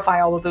verify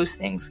all of those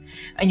things.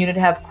 And you need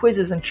to have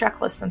quizzes and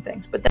checklists and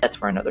things. But that's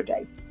for another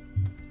day.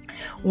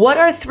 What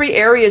are 3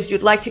 areas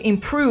you'd like to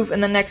improve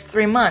in the next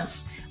 3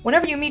 months?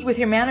 Whenever you meet with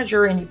your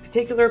manager, and in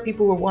particular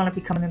people who want to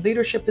become in a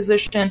leadership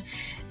position,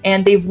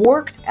 and they've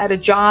worked at a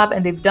job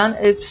and they've done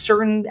a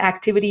certain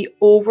activity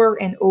over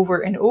and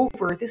over and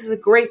over, this is a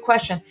great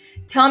question.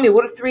 Tell me,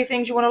 what are 3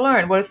 things you want to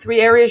learn? What are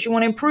 3 areas you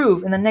want to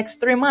improve in the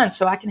next 3 months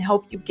so I can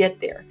help you get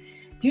there?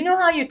 Do you know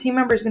how your team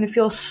member is going to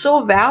feel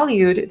so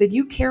valued that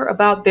you care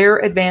about their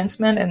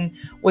advancement and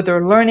what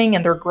they're learning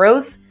and their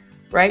growth,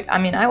 right? I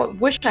mean, I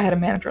wish I had a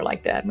manager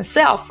like that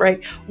myself,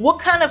 right? What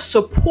kind of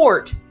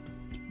support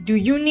do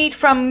you need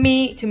from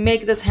me to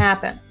make this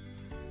happen?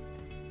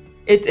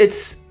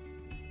 It's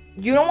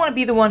you don't want to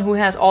be the one who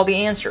has all the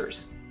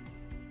answers.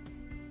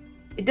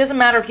 It doesn't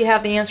matter if you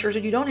have the answers or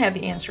you don't have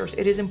the answers.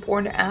 It is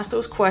important to ask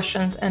those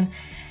questions and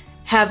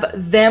have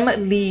them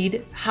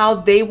lead how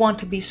they want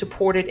to be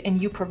supported,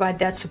 and you provide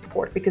that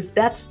support because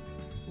that's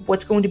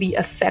what's going to be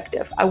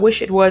effective. I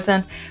wish it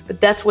wasn't, but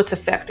that's what's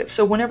effective.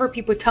 So whenever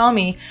people tell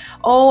me,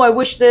 oh, I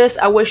wish this,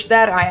 I wish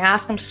that, I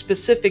ask them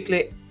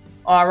specifically,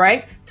 all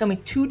right, tell me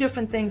 2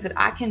 different things that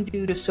I can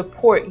do to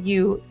support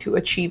you to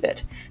achieve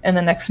it in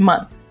the next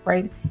month,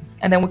 right?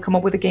 And then we come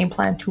up with a game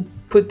plan to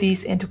put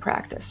these into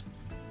practice.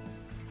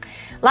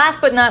 Last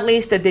but not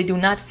least, that they do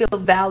not feel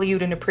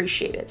valued and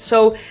appreciated.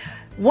 So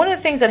one of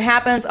the things that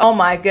happens, oh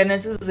my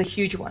goodness, this is a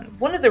huge one.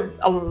 One of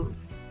the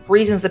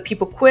reasons that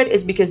people quit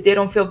is because they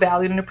don't feel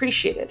valued and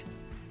appreciated.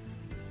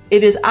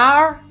 It is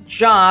our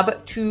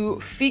job to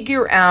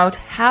figure out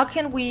how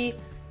can we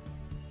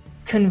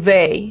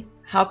convey,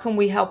 how can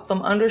we help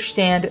them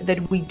understand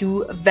that we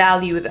do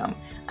value them.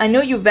 I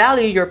know you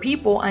value your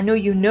people. I know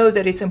you know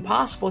that it's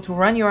impossible to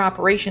run your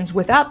operations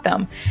without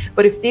them.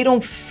 But if they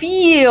don't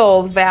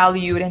feel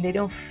valued and they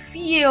don't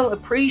feel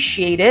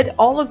appreciated,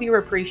 all of your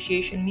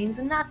appreciation means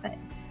nothing.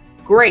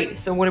 Great.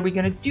 So what are we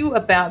going to do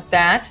about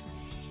that?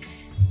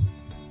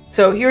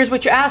 So here's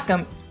what you ask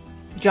them.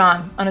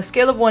 John, on a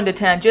scale of 1 to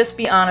 10, just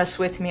be honest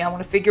with me. I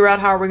want to figure out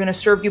how we're going to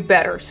serve you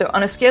better. So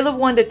on a scale of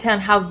 1 to 10,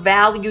 how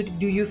valued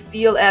do you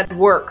feel at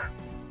work?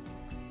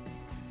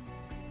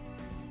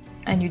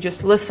 And you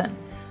just listen.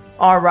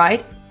 All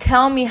right.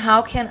 Tell me,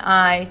 how can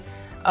I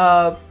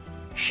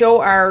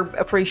show our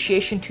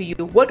appreciation to you?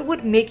 What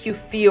would make you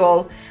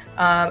feel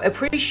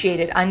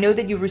appreciated? I know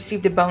that you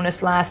received a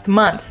bonus last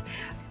month,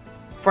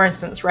 for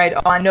instance, right?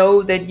 Oh, I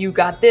know that you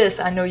got this.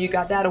 I know you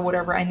got that or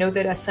whatever. I know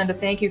that I sent a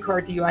thank you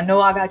card to you. I know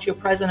I got you a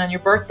present on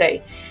your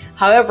birthday.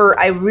 However,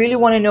 I really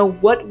want to know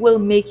what will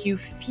make you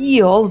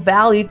feel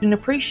valued and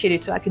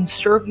appreciated so I can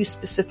serve you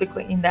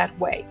specifically in that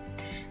way.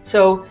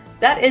 So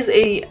that is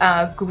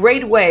a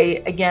great way.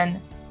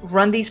 Again,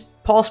 run these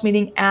pulse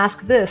meeting,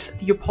 ask this.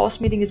 Your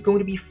pulse meeting is going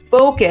to be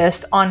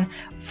focused on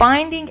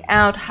finding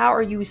out how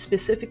are you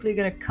specifically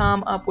going to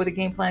come up with a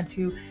game plan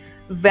to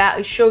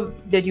show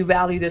that you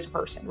value this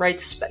person,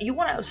 right? You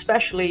want to,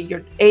 especially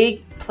your A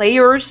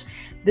players,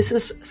 this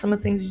is some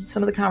of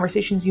the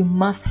conversations you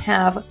must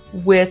have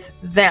with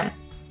them.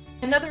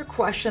 Another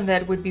question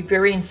that would be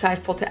very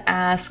insightful to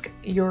ask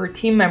your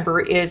team member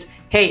is,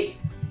 hey,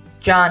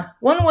 John,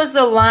 when was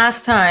the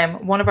last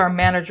time one of our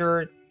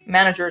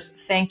managers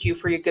thanked you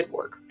for your good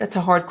work? That's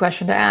a hard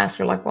question to ask.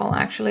 You're like, well,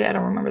 actually, I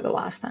don't remember the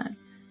last time.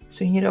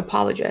 So you need to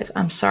apologize.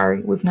 I'm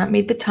sorry, we've not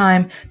made the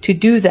time to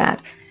do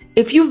that.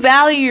 If you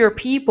value your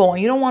people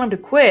and you don't want them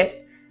to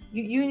quit,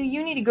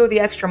 You need to go the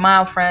extra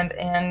mile, friend.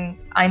 And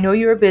I know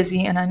you're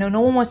busy, and I know no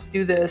one wants to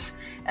do this,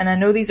 and I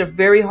know these are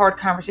very hard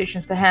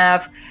conversations to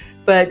have,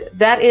 but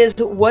that is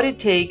what it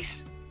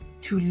takes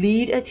to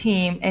lead a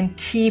team and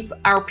keep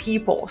our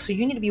people. So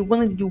you need to be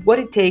willing to do what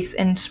it takes,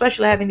 and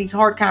especially having these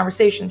hard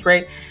conversations,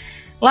 right?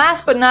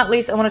 Last but not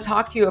least, I want to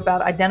talk to you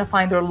about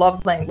identifying their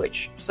love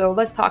language. So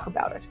let's talk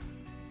about it.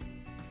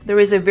 There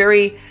is a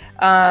very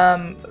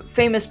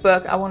famous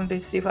book. I wanted to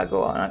see if I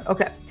go on.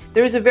 Okay.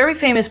 There is a very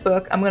famous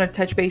book. I'm going to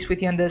touch base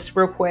with you on this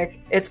real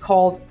quick. It's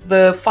called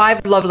The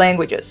 5 Love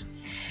Languages.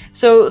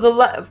 So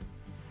the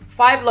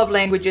 5 love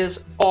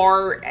languages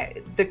are,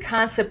 the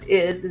concept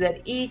is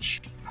that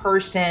each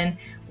person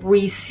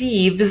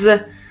receives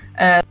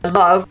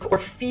love or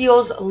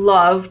feels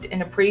loved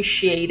and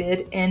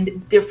appreciated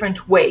in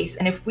different ways.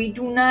 And if we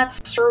do not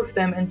serve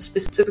them in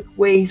specific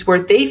ways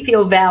where they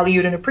feel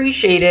valued and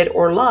appreciated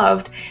or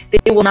loved,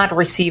 they will not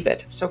receive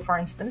it. So for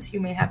instance, you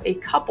may have a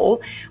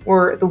couple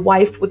where the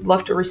wife would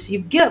love to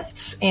receive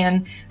gifts,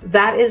 and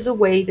that is a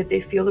way that they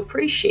feel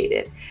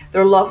appreciated.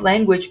 Their love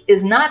language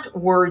is not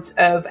words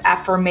of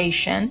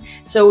affirmation.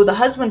 So the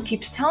husband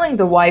keeps telling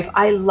the wife,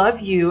 I love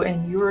you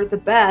and you're the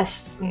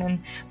best, and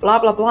then blah,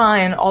 blah, blah,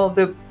 and all of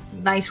the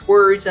nice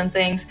words and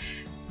things.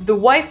 The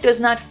wife does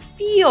not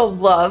feel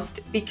loved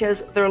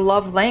because their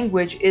love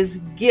language is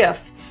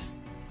gifts,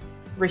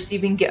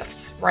 receiving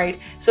gifts, right?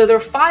 So there are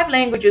 5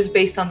 languages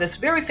based on this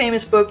very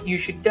famous book. You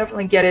should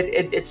definitely get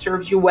it. It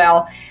serves you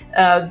well.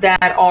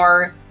 That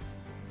are,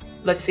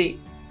 let's see,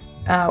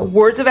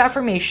 words of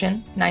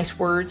affirmation, nice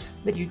words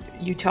that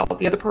you tell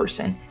the other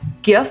person,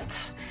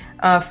 gifts,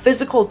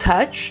 physical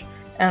touch.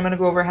 And I'm going to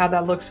go over how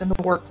that looks in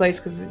the workplace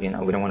because, we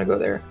don't want to go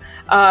there.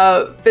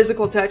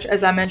 Physical touch,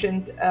 as I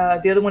mentioned.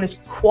 The other one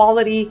is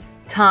quality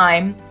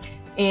time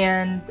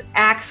and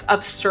acts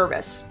of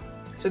service.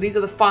 So these are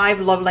the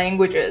 5 love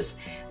languages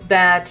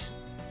that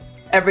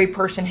every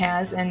person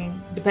has, and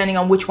depending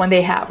on which one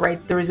they have,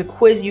 right? There is a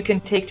quiz you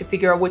can take to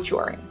figure out which you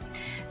are in.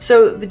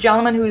 So the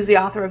gentleman who is the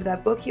author of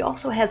that book, he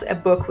also has a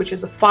book which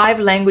is the 5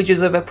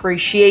 languages of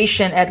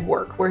appreciation at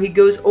work, where he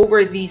goes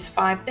over these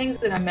 5 things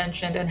that I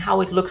mentioned and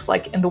how it looks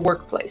like in the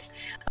workplace.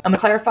 I'm going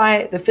to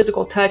clarify, the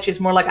physical touch is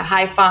more like a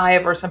high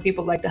five, or some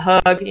people like to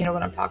hug, you know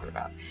what I'm talking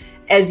about,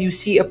 as you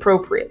see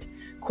appropriate.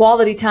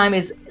 Quality time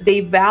is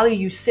they value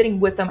you sitting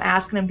with them,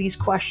 asking them these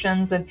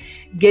questions and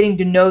getting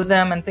to know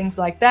them and things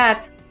like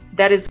that.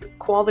 That is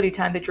quality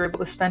time that you're able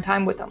to spend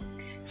time with them.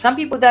 Some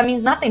people, that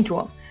means nothing to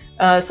them.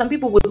 Some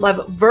people would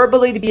love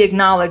verbally to be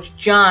acknowledged.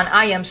 John,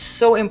 I am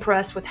so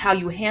impressed with how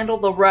you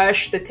handled the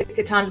rush. The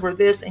ticket times were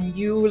this, and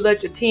you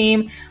led your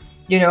team.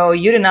 You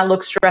did not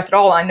look stressed at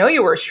all. I know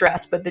you were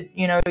stressed, but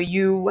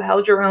you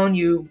held your own.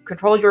 You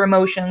controlled your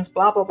emotions.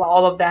 Blah blah blah.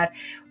 All of that.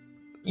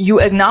 You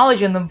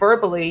acknowledging them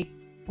verbally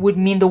would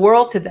mean the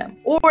world to them,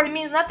 or it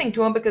means nothing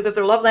to them because if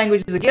their love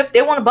language is a gift,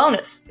 they want a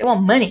bonus. They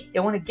want money.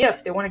 They want a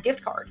gift. They want a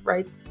gift card,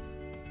 right?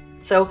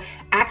 So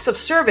acts of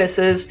service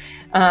is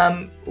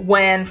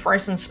when, for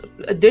instance,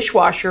 a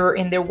dishwasher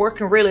and they're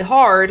working really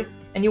hard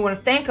and you want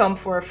to thank them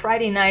for a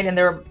Friday night and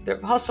they're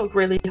hustled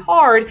really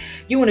hard.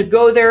 You want to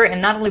go there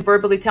and not only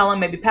verbally tell them,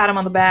 maybe pat them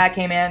on the back.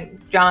 Hey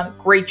man, John,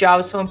 great job. I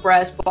was so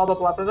impressed, blah, blah,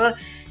 blah, blah, blah.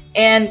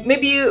 And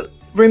maybe you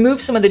remove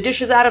some of the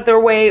dishes out of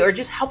their way or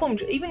just help them,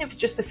 even if it's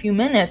just a few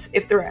minutes,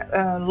 if their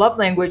love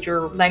language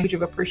or language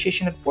of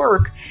appreciation at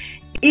work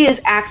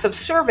is acts of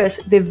service.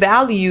 They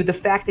value the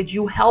fact that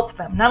you help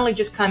them, not only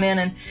just come in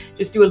and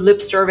just do a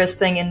lip service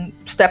thing and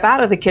step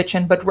out of the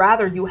kitchen, but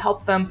rather you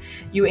help them,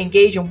 you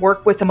engage and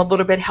work with them a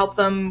little bit, help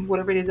them,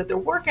 whatever it is that they're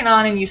working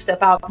on, and you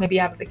step out, maybe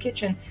out of the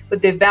kitchen,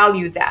 but they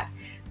value that.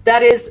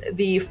 That is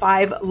the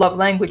 5 love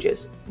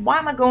languages. Why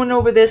am I going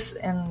over this?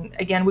 And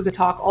again, we could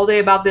talk all day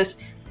about this,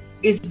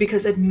 is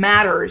because it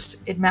matters.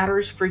 It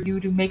matters for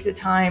you to make the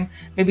time,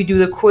 maybe do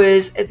the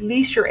quiz, at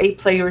least your A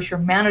players, your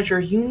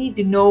managers, you need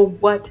to know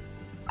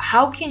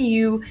how can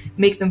you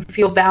make them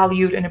feel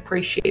valued and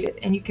appreciated?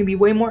 And you can be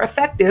way more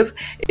effective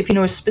if you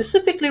know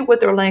specifically what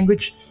their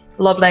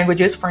love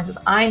language is. For instance,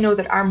 I know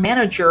that our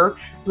manager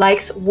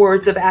likes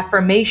words of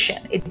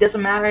affirmation. It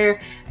doesn't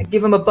matter, I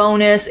give him a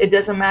bonus, it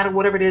doesn't matter,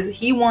 whatever it is.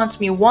 He wants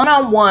me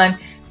one-on-one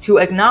to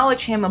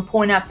acknowledge him and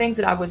point out things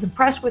that I was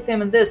impressed with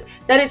him and this.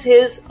 That is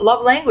his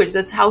love language.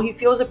 That's how he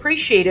feels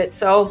appreciated.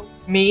 So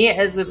me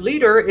as a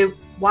leader,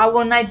 why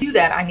wouldn't I do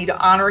that? I need to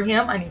honor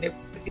him. If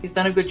he's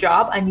done a good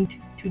job, I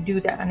need to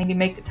do that. I need to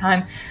make the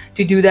time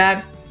to do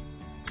that.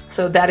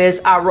 So that is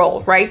our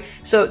role, right?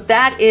 So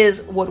that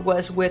is what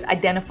was with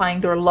identifying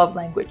their love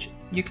language.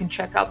 You can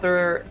check out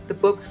the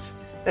books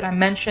that I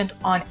mentioned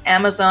on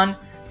Amazon.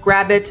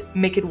 Grab it,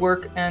 make it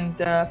work, and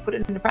put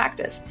it into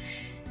practice.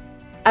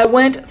 I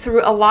went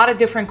through a lot of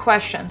different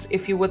questions.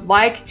 If you would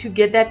like to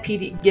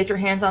get your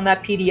hands on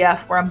that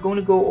PDF, where I'm going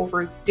to go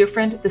over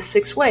the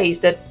 6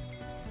 ways that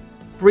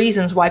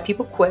reasons why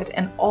people quit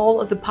and all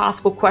of the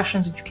possible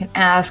questions that you can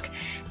ask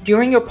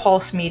during your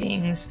pulse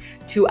meetings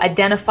to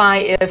identify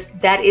if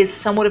that is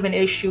somewhat of an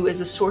issue,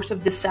 is a source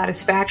of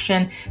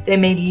dissatisfaction that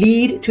may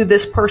lead to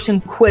this person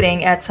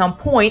quitting at some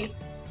point.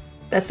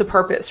 That's the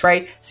purpose,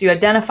 right? So you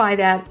identify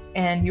that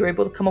and you're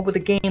able to come up with a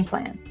game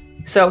plan.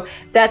 So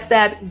that's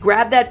that.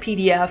 Grab that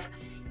PDF.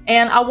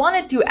 And I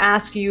wanted to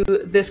ask you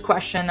this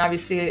question,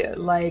 obviously,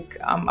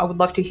 I would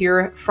love to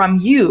hear from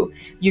you.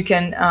 You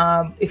can,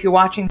 if you're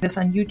watching this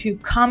on YouTube,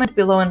 comment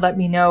below and let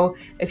me know.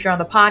 If you're on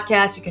the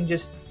podcast, you can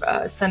just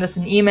send us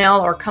an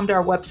email or come to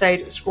our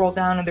website, scroll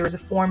down, and there is a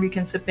form you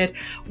can submit.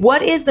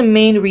 What is the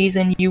main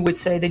reason you would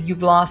say that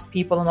you've lost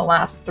people in the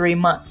last 3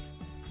 months?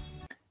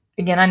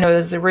 Again, I know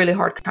this is a really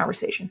hard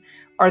conversation.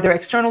 Are there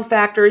external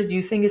factors? Do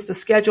you think it's the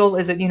schedule?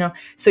 Is it,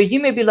 so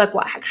you may be like,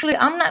 well, actually,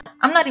 I'm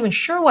not even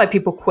sure why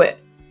people quit.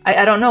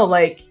 I don't know,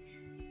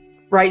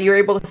 right? You're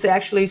able to say,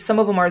 actually, some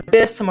of them are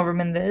this, some of them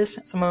in this,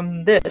 some of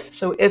them this.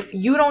 So if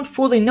you don't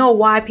fully know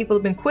why people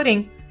have been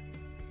quitting,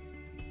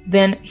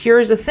 then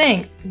here's the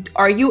thing.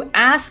 Are you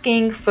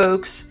asking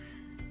folks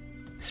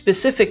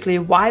specifically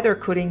why they're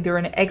quitting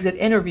during an exit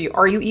interview?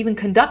 Are you even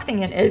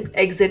conducting an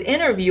exit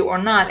interview or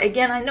not?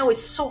 Again, I know it's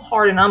so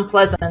hard and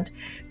unpleasant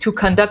to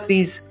conduct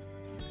these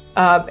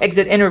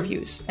exit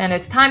interviews, and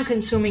it's time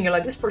consuming. You're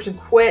like, this person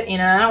quit,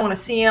 I don't want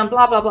to see him,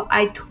 blah, blah, blah.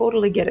 I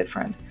totally get it,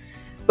 friend.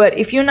 But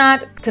if you're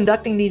not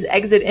conducting these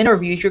exit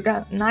interviews, you're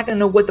not going to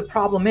know what the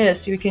problem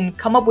is. So you can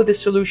come up with a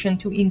solution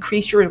to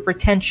increase your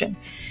retention.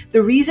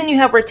 The reason you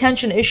have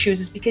retention issues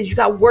is because you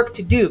got work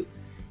to do.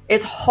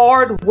 It's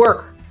hard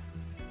work.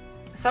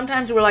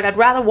 Sometimes we're like, I'd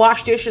rather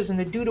wash dishes than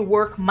to do the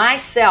work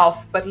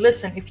myself. But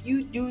listen, if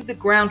you do the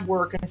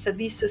groundwork and set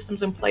these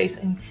systems in place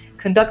and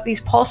conduct these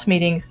pulse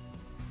meetings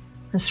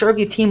and serve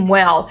your team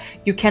well,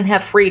 you can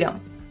have freedom,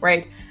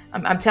 right?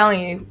 I'm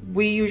telling you,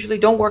 we usually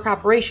don't work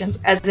operations,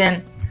 as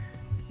in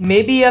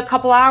maybe a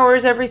couple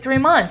hours every 3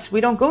 months.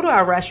 We don't go to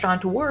our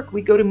restaurant to work.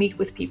 We go to meet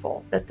with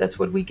people. That's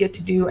what we get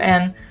to do,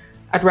 and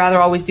I'd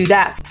rather always do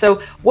that. So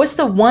what's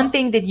the one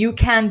thing that you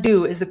can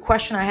do is the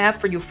question I have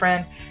for you,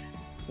 friend.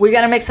 We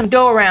got to make some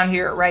dough around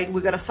here, right?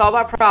 We got to solve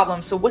our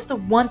problems. So what's the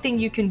one thing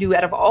you can do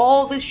out of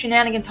all these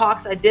shenanigan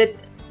talks I did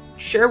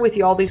share with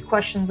you, all these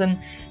questions and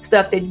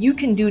stuff that you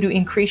can do to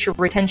increase your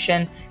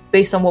retention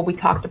based on what we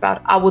talked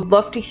about? I would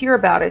love to hear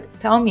about it.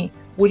 Tell me,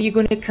 what are you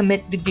going to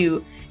commit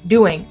to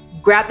doing?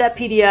 Grab that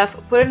PDF,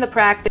 put it into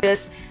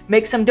practice,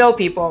 make some dough,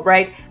 people,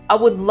 right? I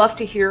would love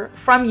to hear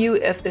from you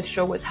if this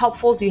show was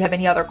helpful. Do you have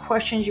any other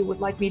questions you would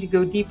like me to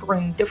go deeper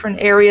in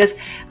different areas?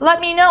 Let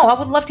me know. I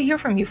would love to hear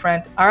from you,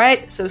 friend. All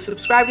right, so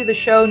subscribe to the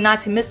show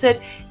not to miss it.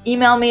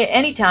 Email me at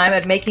any time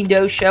at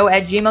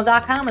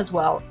makingdoughshow@gmail.com as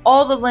well.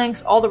 All the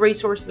links, all the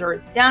resources are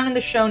down in the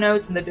show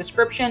notes in the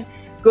description.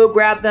 Go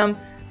grab them,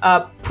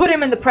 put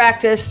them into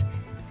practice,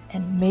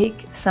 and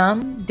make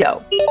some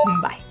dough.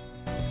 Bye.